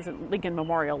 This is Lincoln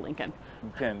Memorial Lincoln.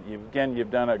 Again,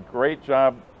 you've done a great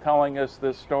job telling us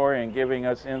this story and giving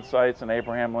us insights on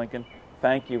Abraham Lincoln.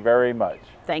 Thank you very much.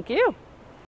 Thank you.